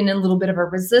of building in a little bit of a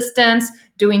resistance,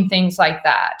 doing things like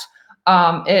that.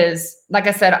 Is, like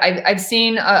I said, I've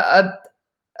seen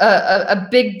a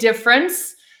big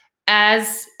difference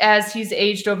as he's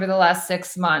aged over the last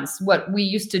 6 months, what we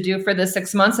used to do for the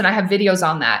 6 months. And I have videos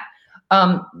on that.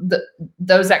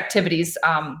 Those activities,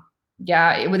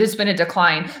 it's been a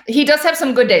decline. He does have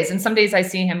some good days, and some days I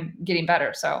see him getting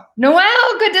better. So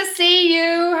Noelle, good to see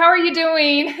you. How are you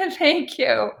doing? Thank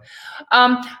you.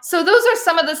 So those are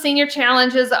some of the senior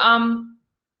challenges.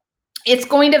 It's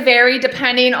going to vary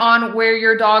depending on where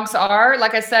your dogs are.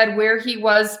 Like I said, where he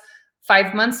was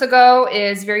 5 months ago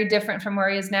is very different from where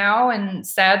he is now. And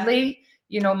sadly,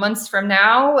 months from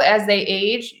now, as they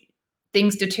age,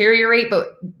 things deteriorate.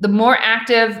 But the more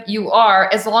active you are,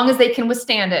 as long as they can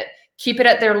withstand it, keep it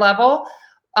at their level.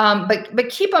 But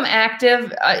keep them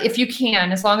active if you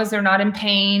can, as long as they're not in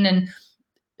pain. And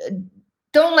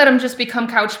don't let them just become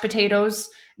couch potatoes.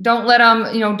 Don't let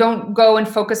them, don't go and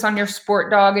focus on your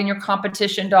sport dog and your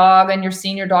competition dog, and your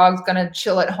senior dog's going to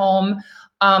chill at home.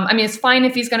 It's fine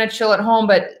if he's going to chill at home,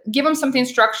 but give him something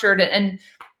structured. And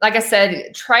like I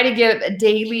said, try to give a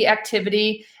daily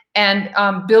activity and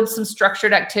build some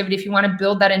structured activity. If you want to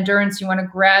build that endurance, you want to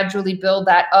gradually build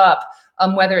that up,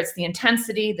 whether it's the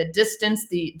intensity, the distance,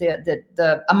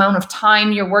 the amount of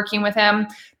time you're working with him.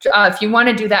 If you want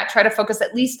to do that, try to focus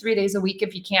at least 3 days a week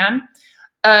if you can.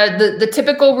 The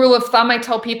typical rule of thumb I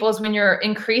tell people is when you're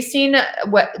increasing,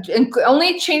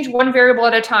 only change one variable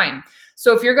at a time.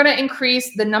 So if you're going to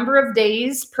increase the number of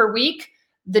days per week,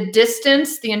 the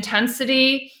distance, the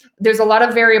intensity, there's a lot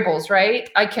of variables, right?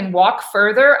 I can walk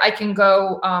further. I can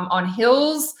go on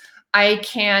hills. I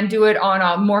can do it on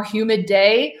a more humid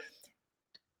day.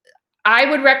 I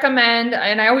would recommend,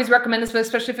 and I always recommend this,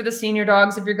 especially for the senior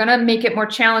dogs, if you're going to make it more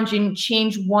challenging,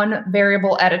 change one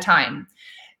variable at a time.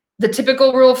 The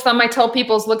typical rule of thumb I tell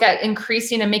people is look at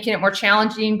increasing and making it more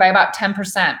challenging by about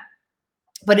 10%.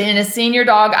 But in a senior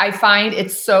dog, I find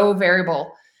it's so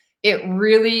variable. It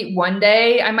really, one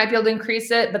day I might be able to increase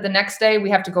it, but the next day we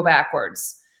have to go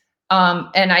backwards.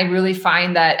 And I really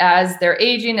find that as they're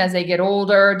aging, as they get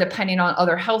older, depending on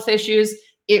other health issues,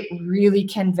 it really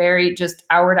can vary just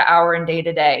hour to hour and day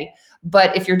to day.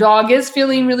 But if your dog is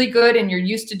feeling really good and you're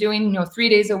used to doing, 3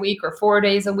 days a week or 4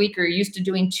 days a week, or you're used to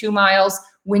doing 2 miles,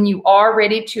 when you are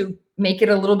ready to make it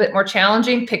a little bit more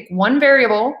challenging, pick one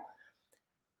variable,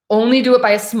 only do it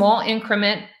by a small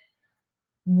increment,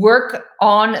 work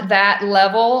on that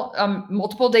level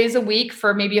multiple days a week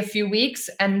for maybe a few weeks.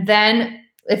 And then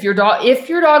if your dog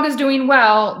is doing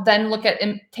well, then look at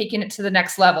taking it to the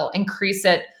next level, increase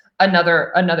it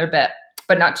another bit,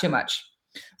 but not too much.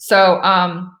 So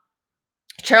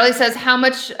Charlie says, how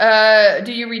much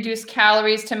do you reduce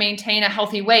calories to maintain a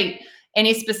healthy weight?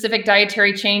 Any specific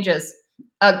dietary changes?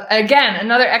 Again,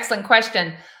 another excellent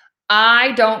question.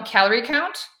 I don't calorie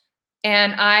count,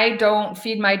 and I don't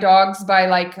feed my dogs by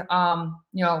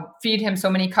feed him so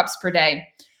many cups per day.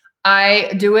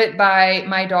 I do it by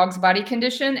my dog's body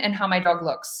condition and how my dog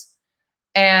looks.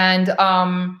 And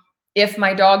if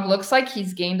my dog looks like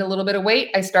he's gained a little bit of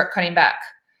weight, I start cutting back.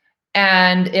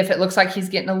 And if it looks like he's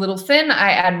getting a little thin,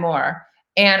 I add more.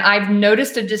 And I've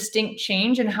noticed a distinct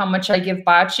change in how much I give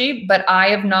Bachi, but I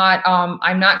have not,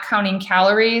 I'm not counting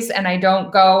calories, and I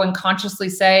don't go and consciously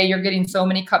say you're getting so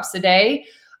many cups a day.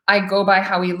 I go by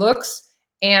how he looks,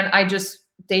 and I just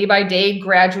day by day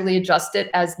gradually adjust it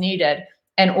as needed.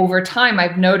 And over time,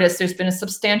 I've noticed there's been a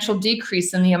substantial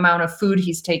decrease in the amount of food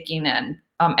he's taking in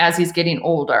as he's getting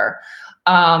older,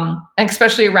 and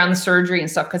especially around the surgery and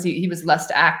stuff, because he was less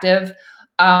active.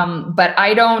 But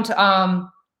I don't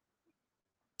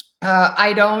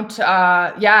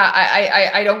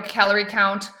calorie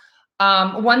count.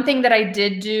 One thing that I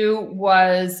did do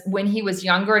was when he was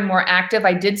younger and more active,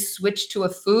 I did switch to a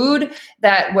food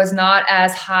that was not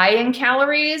as high in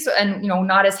calories and,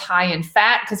 not as high in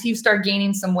fat, because he started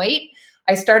gaining some weight.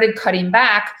 I started cutting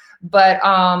back, but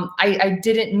I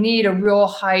didn't need a real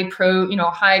high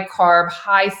high carb,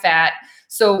 high fat.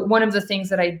 So one of the things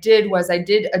that I did was I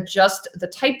did adjust the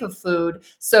type of food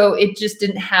so it just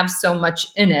didn't have so much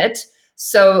in it.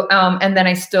 So, and then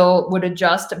I still would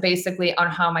adjust basically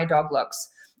on how my dog looks.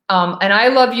 And I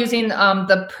love using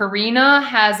the Purina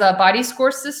has a body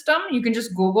score system. You can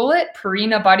just Google it,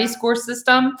 Purina body score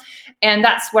system. And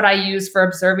that's what I use for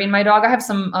observing my dog. I have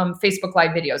some Facebook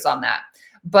Live videos on that.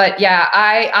 But yeah,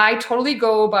 I totally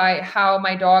go by how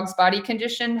my dog's body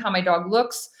condition, how my dog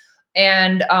looks.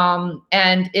 And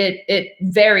it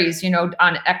varies,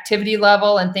 on activity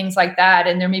level and things like that.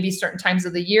 And there may be certain times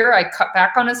of the year I cut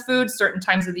back on his food, certain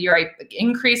times of the year I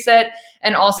increase it.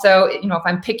 And also, if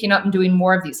I'm picking up and doing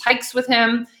more of these hikes with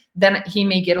him, then he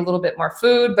may get a little bit more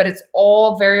food, but it's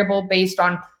all variable based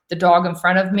on the dog in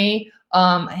front of me,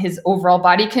 his overall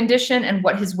body condition, and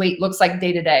what his weight looks like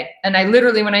day to day. And I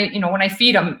literally, when I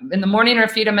feed him in the morning or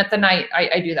feed him at the night,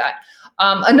 I do that.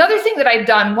 Another thing that I've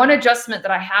done, one adjustment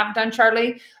that I have done,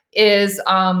 Charlie, is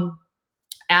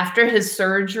after his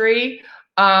surgery,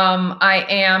 I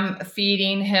am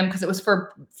feeding him, because it was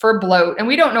for bloat. And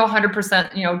we don't know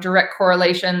 100%, direct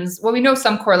correlations. Well, we know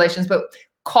some correlations, but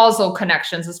causal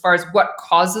connections as far as what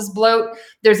causes bloat.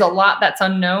 There's a lot that's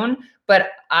unknown,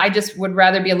 but I just would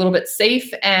rather be a little bit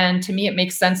safe. And to me, it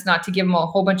makes sense not to give him a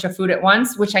whole bunch of food at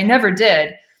once, which I never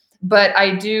did. But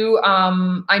I do,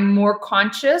 I'm more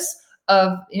conscious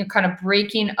of kind of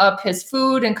breaking up his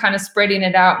food and kind of spreading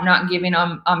it out, not giving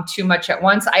him too much at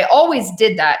once. I always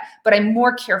did that, but I'm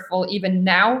more careful even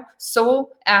now, so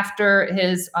after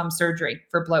his surgery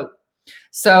for bloat.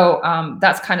 So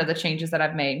that's kind of the changes that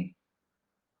I've made.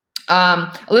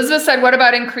 Elizabeth said, what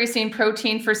about increasing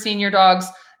protein for senior dogs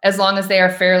as long as they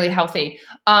are fairly healthy?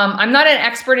 I'm not an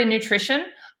expert in nutrition.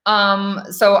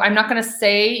 So I'm not going to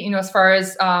say, as far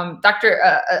as Dr.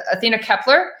 Athena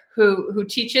Kepler, who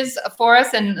teaches for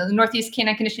us in the Northeast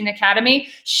Canine Conditioning Academy,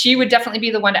 she would definitely be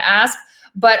the one to ask.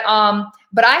 But I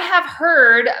have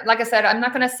heard, like I said, I'm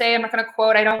not going to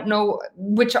quote, I don't know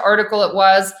which article it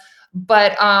was,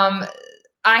 but I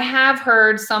have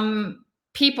heard some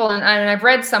people, and I've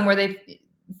read some where they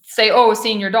say, oh,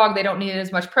 seeing your dog, they don't need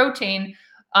as much protein.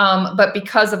 But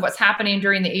because of what's happening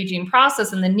during the aging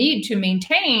process and the need to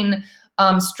maintain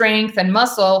strength and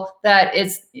muscle,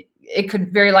 it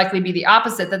could very likely be the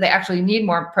opposite, that they actually need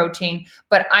more protein.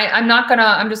 But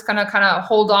I'm just gonna kind of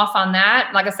hold off on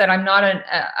that. Like I said,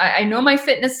 I know my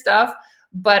fitness stuff,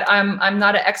 but I'm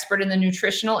not an expert in the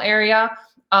nutritional area.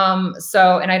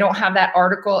 And I don't have that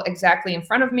article exactly in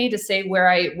front of me to say where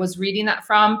I was reading that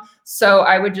from. So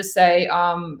I would just say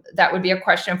that would be a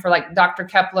question for like Dr.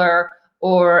 Kepler,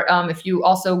 or if you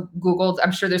also Googled,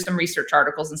 I'm sure there's some research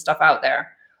articles and stuff out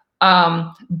there.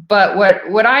 But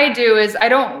what I do is I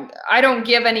don't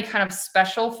give any kind of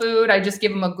special food. I just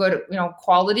give them a good,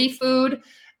 quality food,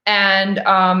 and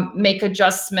make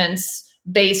adjustments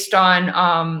based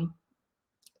on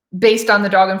the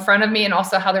dog in front of me, and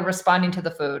also how they're responding to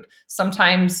the food.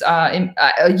 Sometimes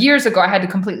years ago, I had to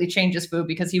completely change his food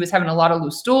because he was having a lot of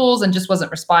loose stools and just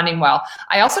wasn't responding well.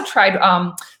 I also tried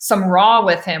some raw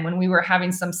with him when we were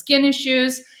having some skin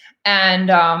issues. And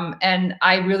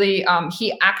I really,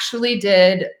 he actually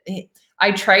did,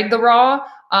 I tried the raw.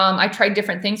 I tried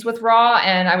different things with raw,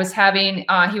 and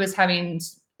he was having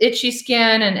itchy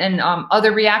skin and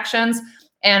other reactions.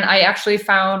 And I actually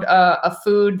found a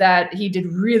food that he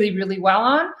did really, really well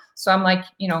on. So I'm like,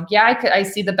 yeah, I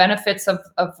see the benefits of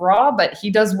raw, but he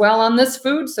does well on this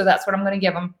food. So that's what I'm going to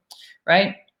give him.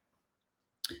 Right.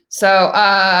 So,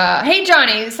 hey,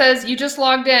 Johnny says you just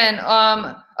logged in.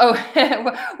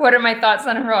 What are my thoughts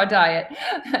on a raw diet?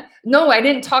 No, I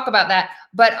didn't talk about that.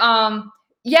 But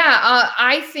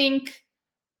I think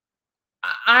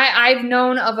I've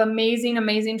known of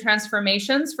amazing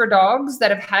transformations for dogs that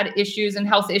have had issues and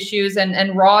health issues,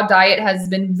 and raw diet has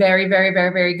been very, very,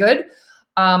 very, very good.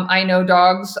 I know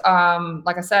dogs,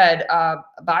 like I said,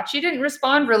 Bachi didn't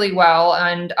respond really well.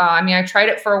 And I tried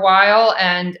it for a while,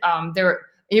 and there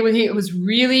was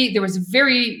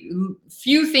very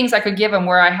few things I could give him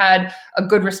where I had a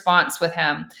good response with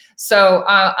him. So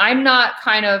I'm not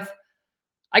kind of,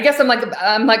 I guess I'm like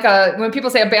when people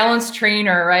say a balanced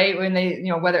trainer, right? When they,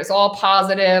 whether it's all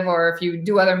positive or if you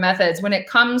do other methods, when it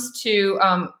comes to,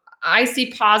 I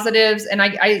see positives, and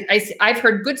I've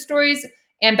heard good stories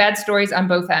and bad stories on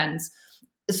both ends.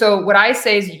 So what I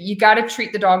say is you got to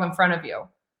treat the dog in front of you.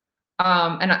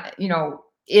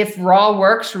 If raw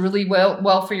works really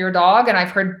well for your dog, and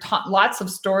I've heard lots of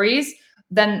stories,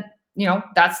 then,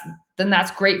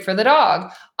 that's great for the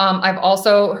dog. I've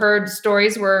also heard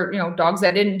stories where, dogs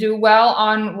that didn't do well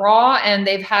on raw, and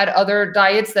they've had other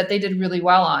diets that they did really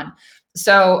well on.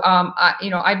 So,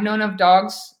 I've known of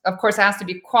dogs, of course, it has to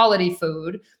be quality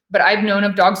food, but I've known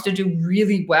of dogs to do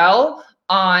really well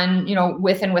on,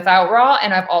 with and without raw.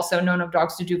 And I've also known of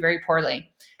dogs to do very poorly.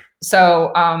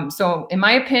 So, in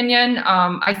my opinion,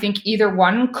 I think either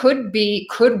one could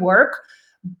work,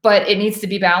 but it needs to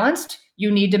be balanced. You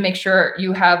need to make sure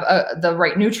you have the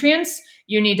right nutrients.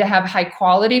 You need to have high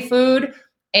quality food,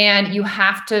 and it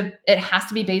has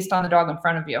to be based on the dog in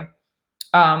front of you.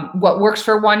 What works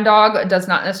for one dog does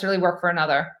not necessarily work for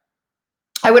another.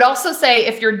 I would also say,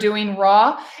 if you're doing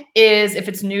raw, if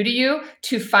it's new to you,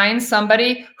 to find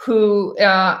somebody who,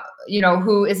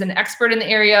 who is an expert in the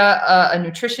area, a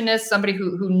nutritionist, somebody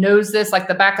who knows this like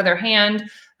the back of their hand,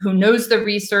 who knows the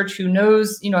research, who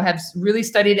knows, has really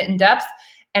studied it in depth,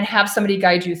 and have somebody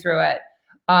guide you through it.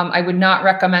 I would not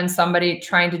recommend somebody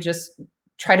trying to just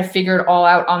try to figure it all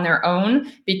out on their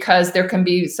own, because there can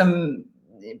be some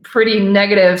pretty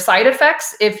negative side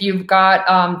effects if you've got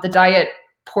the diet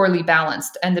poorly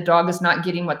balanced and the dog is not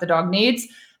getting what the dog needs,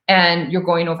 and you're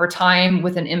going over time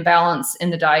with an imbalance in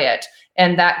the diet.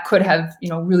 And that could have,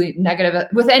 really negative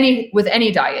with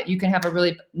any diet. You can have a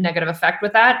really negative effect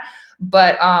with that.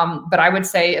 But I would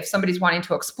say, if somebody's wanting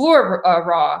to explore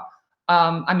raw,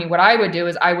 what I would do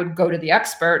is I would go to the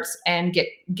experts and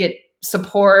get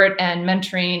support and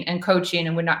mentoring and coaching,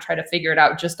 and would not try to figure it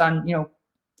out just on,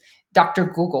 Dr.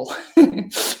 Google,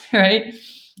 right?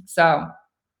 So,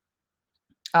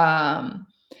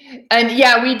 and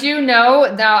yeah, we do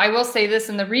know now, I will say this,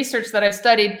 in the research that I've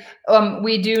studied,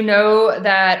 we do know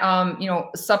that,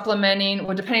 supplementing,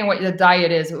 well, depending on what the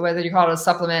diet is, whether you call it a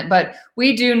supplement, but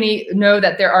we do know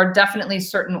that there are definitely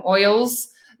certain oils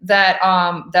that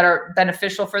are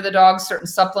beneficial for the dog, certain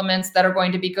supplements that are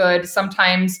going to be good.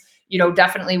 Sometimes,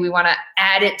 definitely we want to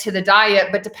add it to the diet,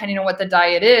 but depending on what the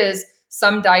diet is,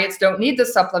 some diets don't need the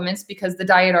supplements because the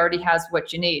diet already has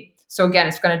what you need. So again,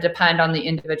 it's going to depend on the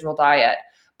individual diet.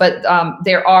 But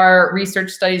there are research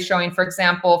studies showing, for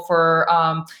example,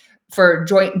 for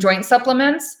joint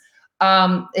supplements,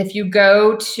 if you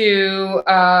go to,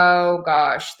 oh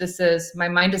gosh, my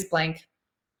mind is blank.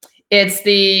 It's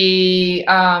the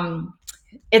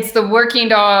Working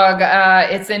Dog.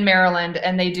 It's in Maryland,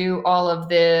 and they do all of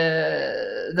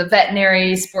the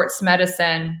veterinary sports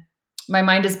medicine. My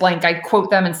mind is blank. I quote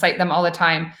them and cite them all the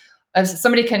time. If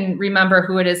somebody can remember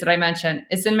who it is that I mentioned,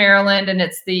 it's in Maryland, and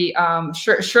it's the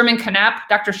Sherman Knapp,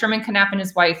 Dr. Sherman Knapp and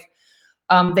his wife.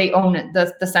 They own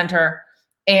the center.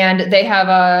 And they have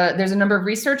there's a number of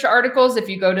research articles if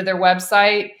you go to their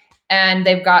website, and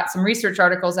they've got some research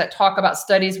articles that talk about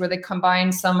studies where they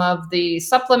combine some of the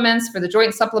supplements for the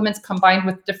joint supplements combined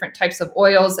with different types of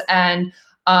oils. And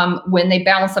when they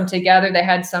balance them together, they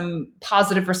had some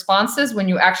positive responses when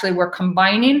you actually were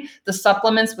combining the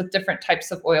supplements with different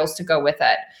types of oils to go with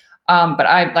it. But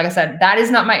like I said, that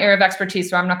is not my area of expertise,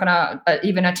 so I'm not gonna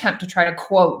even attempt to try to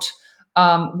quote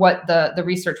what the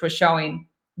research was showing.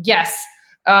 Yes.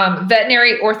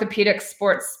 Veterinary orthopedic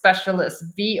sports specialist,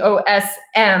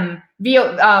 VOSM. I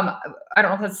don't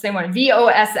know if that's the same one.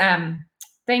 VOSM.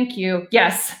 Thank you.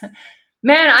 Yes.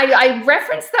 Man, I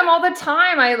reference them all the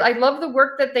time. I love the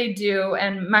work that they do,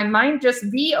 and my mind just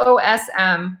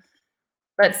VOSM.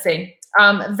 Let's see.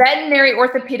 Veterinary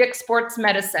orthopedic sports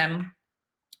medicine.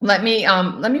 Let me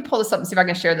pull this up and see if I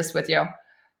can share this with you.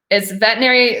 It's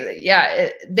veterinary.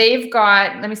 Yeah, they've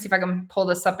got. Let me see if I can pull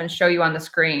this up and show you on the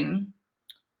screen.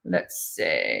 Let's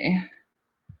see.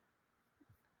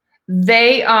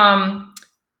 They,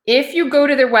 if you go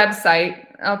to their website,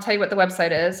 I'll tell you what the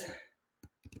website is.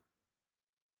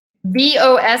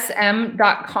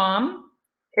 VOSM.com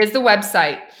is the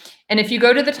website. And if you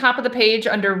go to the top of the page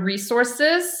under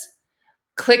resources,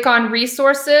 click on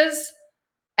resources,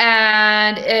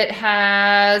 and it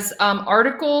has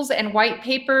articles and white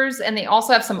papers, and they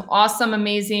also have some awesome,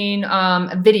 amazing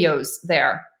videos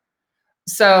there.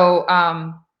 So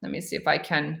let me see if I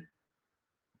can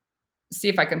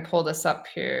pull this up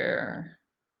here.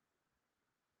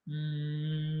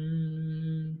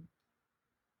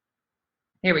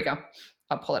 Here we go.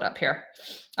 I'll pull it up here.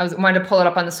 I wanted to pull it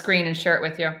up on the screen and share it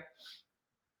with you.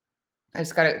 I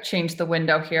just got to change the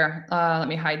window here. Let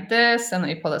me hide this and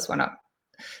let me pull this one up.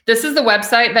 This is the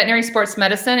website, Veterinary Sports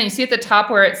Medicine, and you see at the top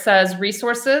where it says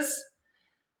resources.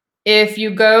 If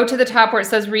you go to the top where it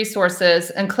says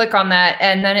resources and click on that,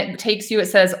 and then it takes you, it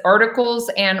says articles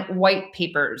and white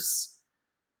papers.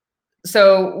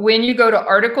 So when you go to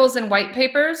articles and white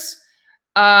papers,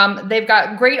 they've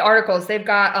got great articles. They've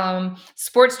got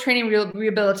sports training,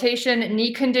 rehabilitation,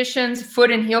 knee conditions,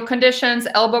 foot and heel conditions,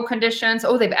 elbow conditions.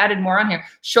 Oh, they've added more on here.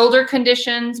 Shoulder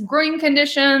conditions, groin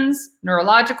conditions,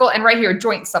 neurological, and right here,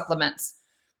 joint supplements.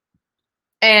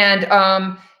 And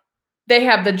they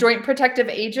have the joint protective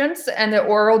agents and the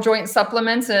oral joint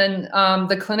supplements and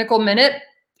the clinical minute.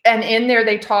 And in there,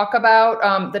 they talk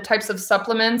about the types of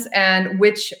supplements and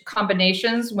which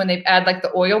combinations when they add like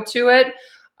the oil to it.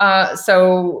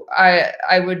 So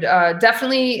I would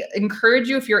definitely encourage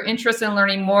you, if you're interested in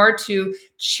learning more, to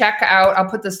check out, I'll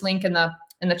put this link in the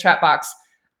chat box,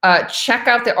 check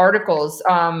out the articles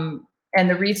and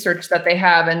the research that they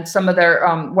have, and some of their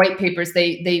white papers.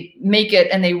 They make it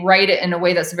and they write it in a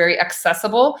way that's very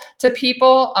accessible to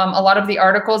people. A lot of the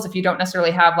articles, if you don't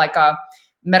necessarily have like a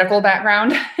medical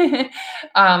background,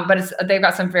 but they've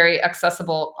got some very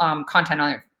accessible content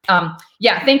on it.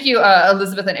 Yeah, thank you,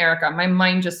 Elizabeth and Erica. My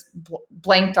mind just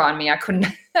blanked on me. I couldn't,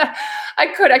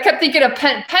 I kept thinking of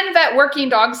Penn Vet Working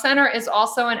Dog Center is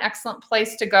also an excellent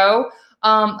place to go.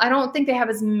 I don't think they have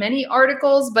as many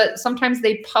articles, but sometimes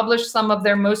they publish some of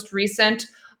their most recent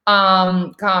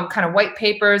kind of white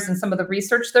papers and some of the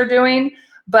research they're doing.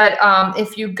 But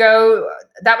if you go,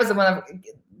 that was the one that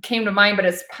came to mind, but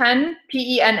it's Penn,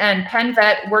 P-E-N-N, Penn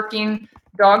Vet Working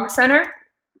Dog Center,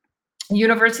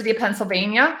 University of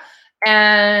Pennsylvania.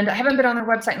 And I haven't been on their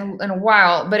website in a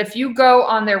while, but if you go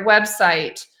on their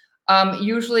website,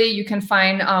 usually you can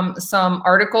find some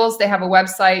articles. They have a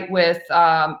website with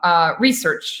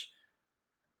research.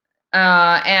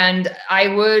 And I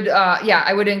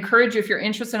would encourage you, if you're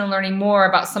interested in learning more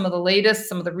about some of the latest,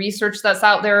 some of the research that's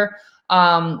out there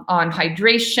on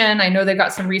hydration. I know they've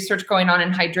got some research going on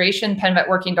in hydration, Penn Vet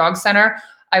Working Dog Center.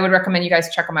 I would recommend you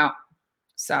guys check them out.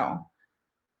 So,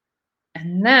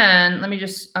 and then let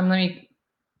me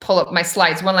pull up my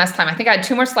slides one last time. I think I had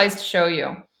 2 more slides to show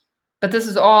you. But this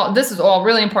is all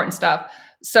really important stuff.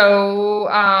 So,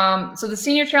 so the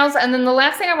senior trails, and then the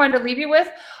last thing I wanted to leave you with,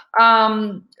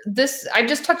 I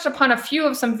just touched upon a few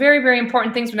of some very, very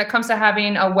important things when it comes to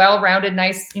having a well-rounded,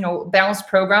 nice, balanced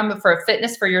program for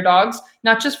fitness for your dogs,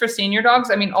 not just for senior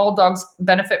dogs. I mean, all dogs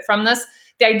benefit from this.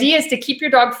 The idea is to keep your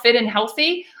dog fit and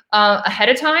healthy ahead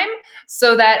of time,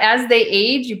 so that as they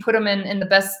age, you put them in the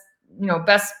best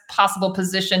possible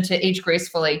position to age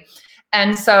gracefully.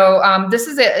 And so this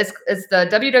is it. It's the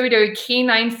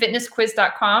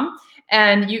www.caninefitnessquiz.com.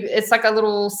 And it's like a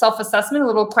little self-assessment, a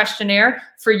little questionnaire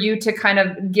for you to kind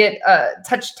of get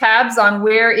touch tabs on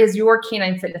where is your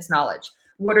canine fitness knowledge.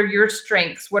 what are your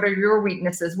strengths? What are your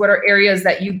weaknesses? What are areas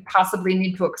that you possibly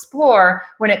need to explore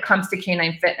when it comes to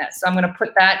canine fitness? So I'm going to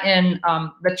put that in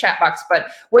the chat box. But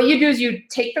what you do is you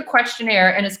take the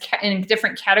questionnaire, and it's in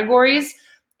different categories,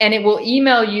 and it will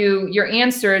email you your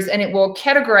answers, and it will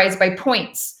categorize by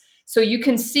points. So you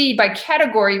can see by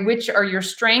category which are your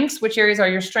strengths, which areas are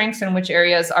your strengths, and which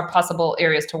areas are possible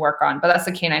areas to work on. But that's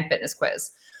the canine fitness quiz.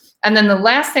 And then the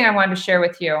last thing I wanted to share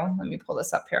with you, let me pull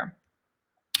this up here,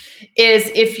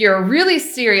 is if you're really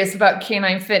serious about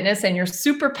canine fitness and you're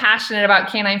super passionate about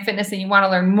canine fitness and you want to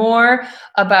learn more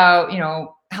about,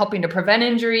 helping to prevent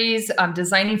injuries,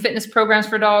 designing fitness programs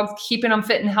for dogs, keeping them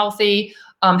fit and healthy,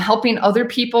 helping other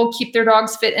people keep their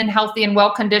dogs fit and healthy and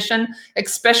well-conditioned,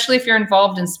 especially if you're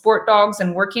involved in sport dogs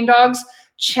and working dogs,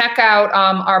 check out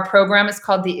our program. It's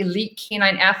called the Elite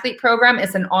Canine Athlete Program.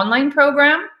 It's an online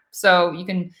program, so you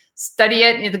can study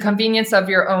it at the convenience of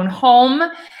your own home.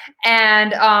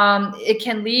 And it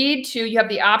can lead to, you have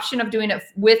the option of doing it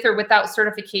with or without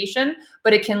certification,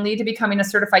 but it can lead to becoming a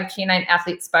certified canine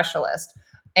athlete specialist.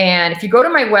 And if you go to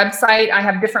my website, I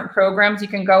have different programs. You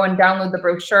can go and download the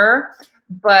brochure,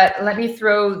 but let me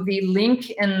throw the link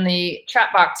in the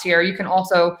chat box here. You can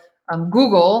also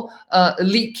Google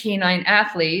Elite Canine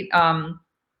Athlete,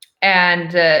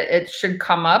 and it should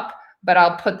come up, but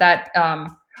I'll put that.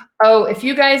 Oh, if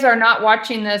you guys are not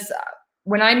watching this,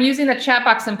 when I'm using the chat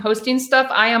box and posting stuff,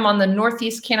 I am on the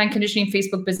Northeast Canine Conditioning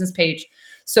Facebook business page.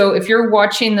 So if you're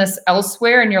watching this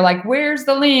elsewhere and you're like, where's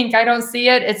the link? I don't see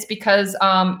it. It's because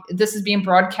this is being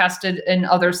broadcasted in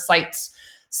other sites.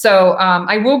 So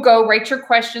I will go write your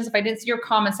questions. If I didn't see your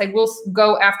comments, I will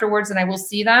go afterwards and I will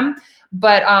see them.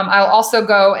 But I'll also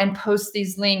go and post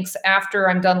these links after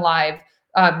I'm done live.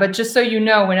 But just so you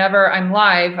know, whenever I'm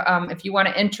live, if you want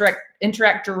to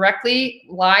interact directly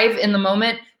live in the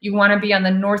moment, you want to be on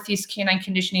the Northeast Canine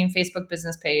Conditioning Facebook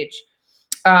business page.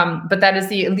 But that is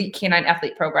the Elite Canine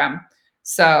Athlete Program.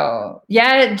 So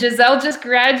yeah, Giselle just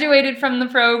graduated from the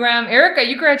program. Erica,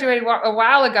 you graduated a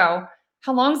while ago.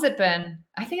 How long has it been?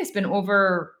 I think it's been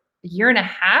over a year and a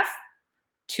half,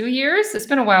 2 years. It's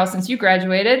been a while since you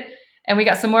graduated. And we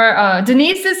got some more.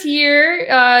 Denise is here.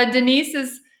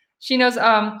 She knows.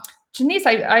 Denise,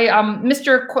 I missed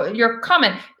your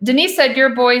comment. Denise said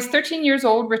your boy's 13 years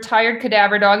old, retired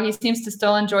cadaver dog. He seems to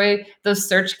still enjoy those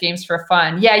search games for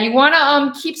fun. Yeah, you want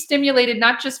to keep stimulated,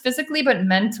 not just physically, but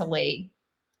mentally.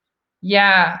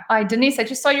 Yeah. Denise, I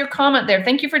just saw your comment there.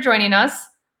 Thank you for joining us.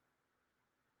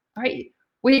 All right.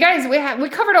 Well, you guys, we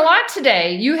covered a lot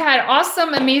today. You had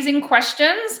awesome, amazing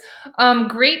questions,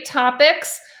 great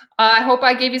topics. I hope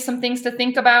I gave you some things to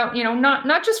think about,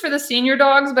 not just for the senior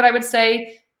dogs, but I would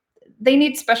say they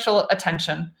need special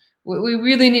attention. We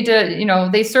really need to,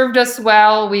 they served us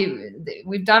well.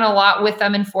 We've done a lot with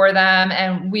them and for them,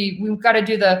 and we've got to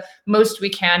do the most we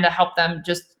can to help them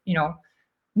just,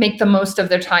 make the most of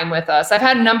their time with us. I've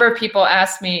had a number of people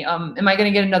ask me, am I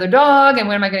going to get another dog? And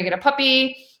when am I going to get a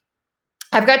puppy?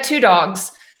 I've got 2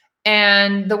 dogs.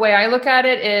 And the way I look at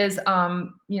it is,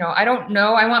 I don't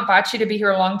know. I want Bachi to be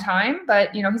here a long time,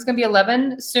 but, he's going to be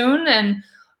 11 soon. And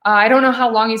I don't know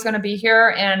how long he's going to be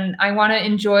here. And I want to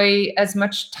enjoy as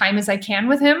much time as I can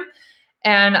with him.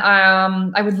 And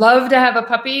I would love to have a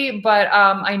puppy, but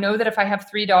I know that if I have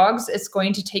 3 dogs, it's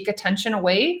going to take attention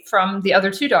away from the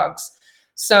other 2 dogs.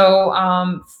 So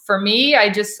for me,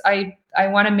 I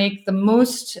want to make the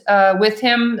most with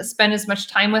him, spend as much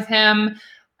time with him,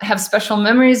 have special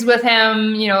memories with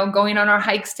him, going on our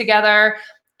hikes together.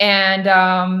 And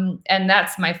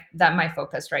that's my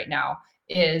focus right now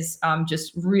is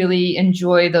just really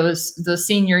enjoy those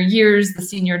senior years, the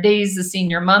senior days, the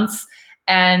senior months,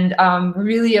 and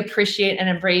really appreciate and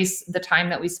embrace the time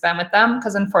that we spend with them.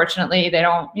 Because unfortunately, they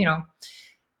don't,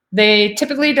 they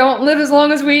typically don't live as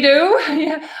long as we do.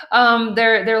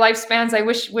 Their lifespans, I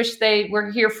wish they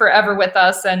were here forever with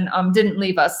us and didn't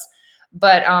leave us.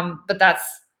 But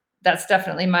that's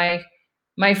definitely my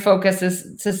focus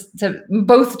is to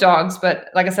both dogs. But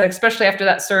like I said, especially after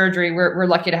that surgery, we're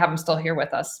lucky to have them still here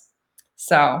with us.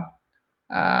 So,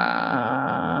 all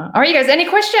right, you guys, any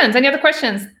questions? Any other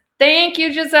questions? Thank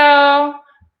you, Giselle.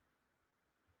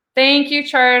 Thank you,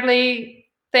 Charlie.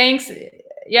 Thanks.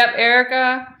 Yep,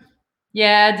 Erica.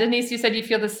 Yeah, Denise, you said you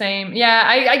feel the same. Yeah,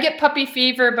 I get puppy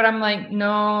fever, but I'm like, no,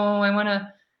 I want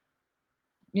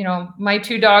to, my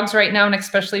 2 dogs right now, and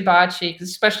especially Bachi,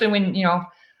 especially when,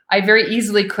 I very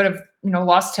easily could have,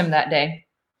 lost him that day.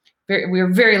 We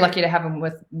were very lucky to have him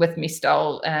with me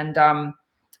still. And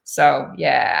so,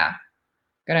 yeah,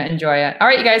 gonna enjoy it. All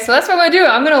right, you guys, so that's what I'm gonna do.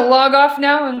 I'm gonna log off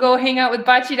now and go hang out with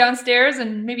Bachi downstairs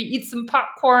and maybe eat some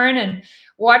popcorn and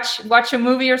watch a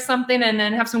movie or something, and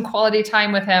then have some quality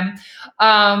time with him.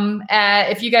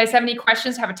 If you guys have any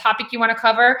questions, have a topic you want to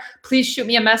cover, please shoot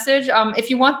me a message. If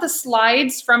you want the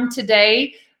slides from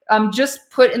today, just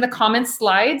put in the comments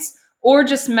slides, or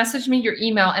just message me your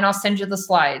email and I'll send you the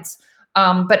slides.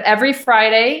 But every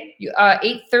Friday,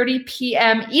 8:30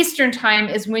 p.m. Eastern time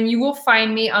is when you will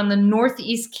find me on the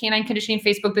Northeast Canine Conditioning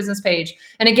Facebook business page.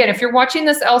 And again, if you're watching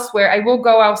this elsewhere, I will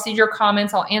go, I'll see your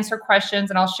comments, I'll answer questions,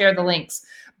 and I'll share the links.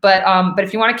 But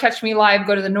if you want to catch me live,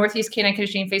 go to the Northeast Canine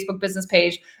Conditioning Facebook business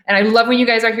page. And I love when you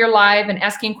guys are here live and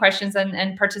asking questions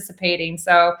and participating.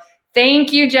 So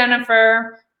thank you,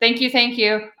 Jennifer. Thank you, thank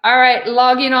you. All right,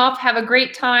 logging off. Have a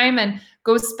great time, and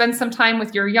go spend some time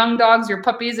with your young dogs, your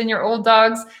puppies, and your old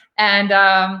dogs, and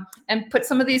put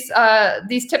some of these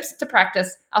tips to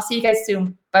practice. I'll see you guys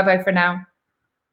soon. Bye-bye for now.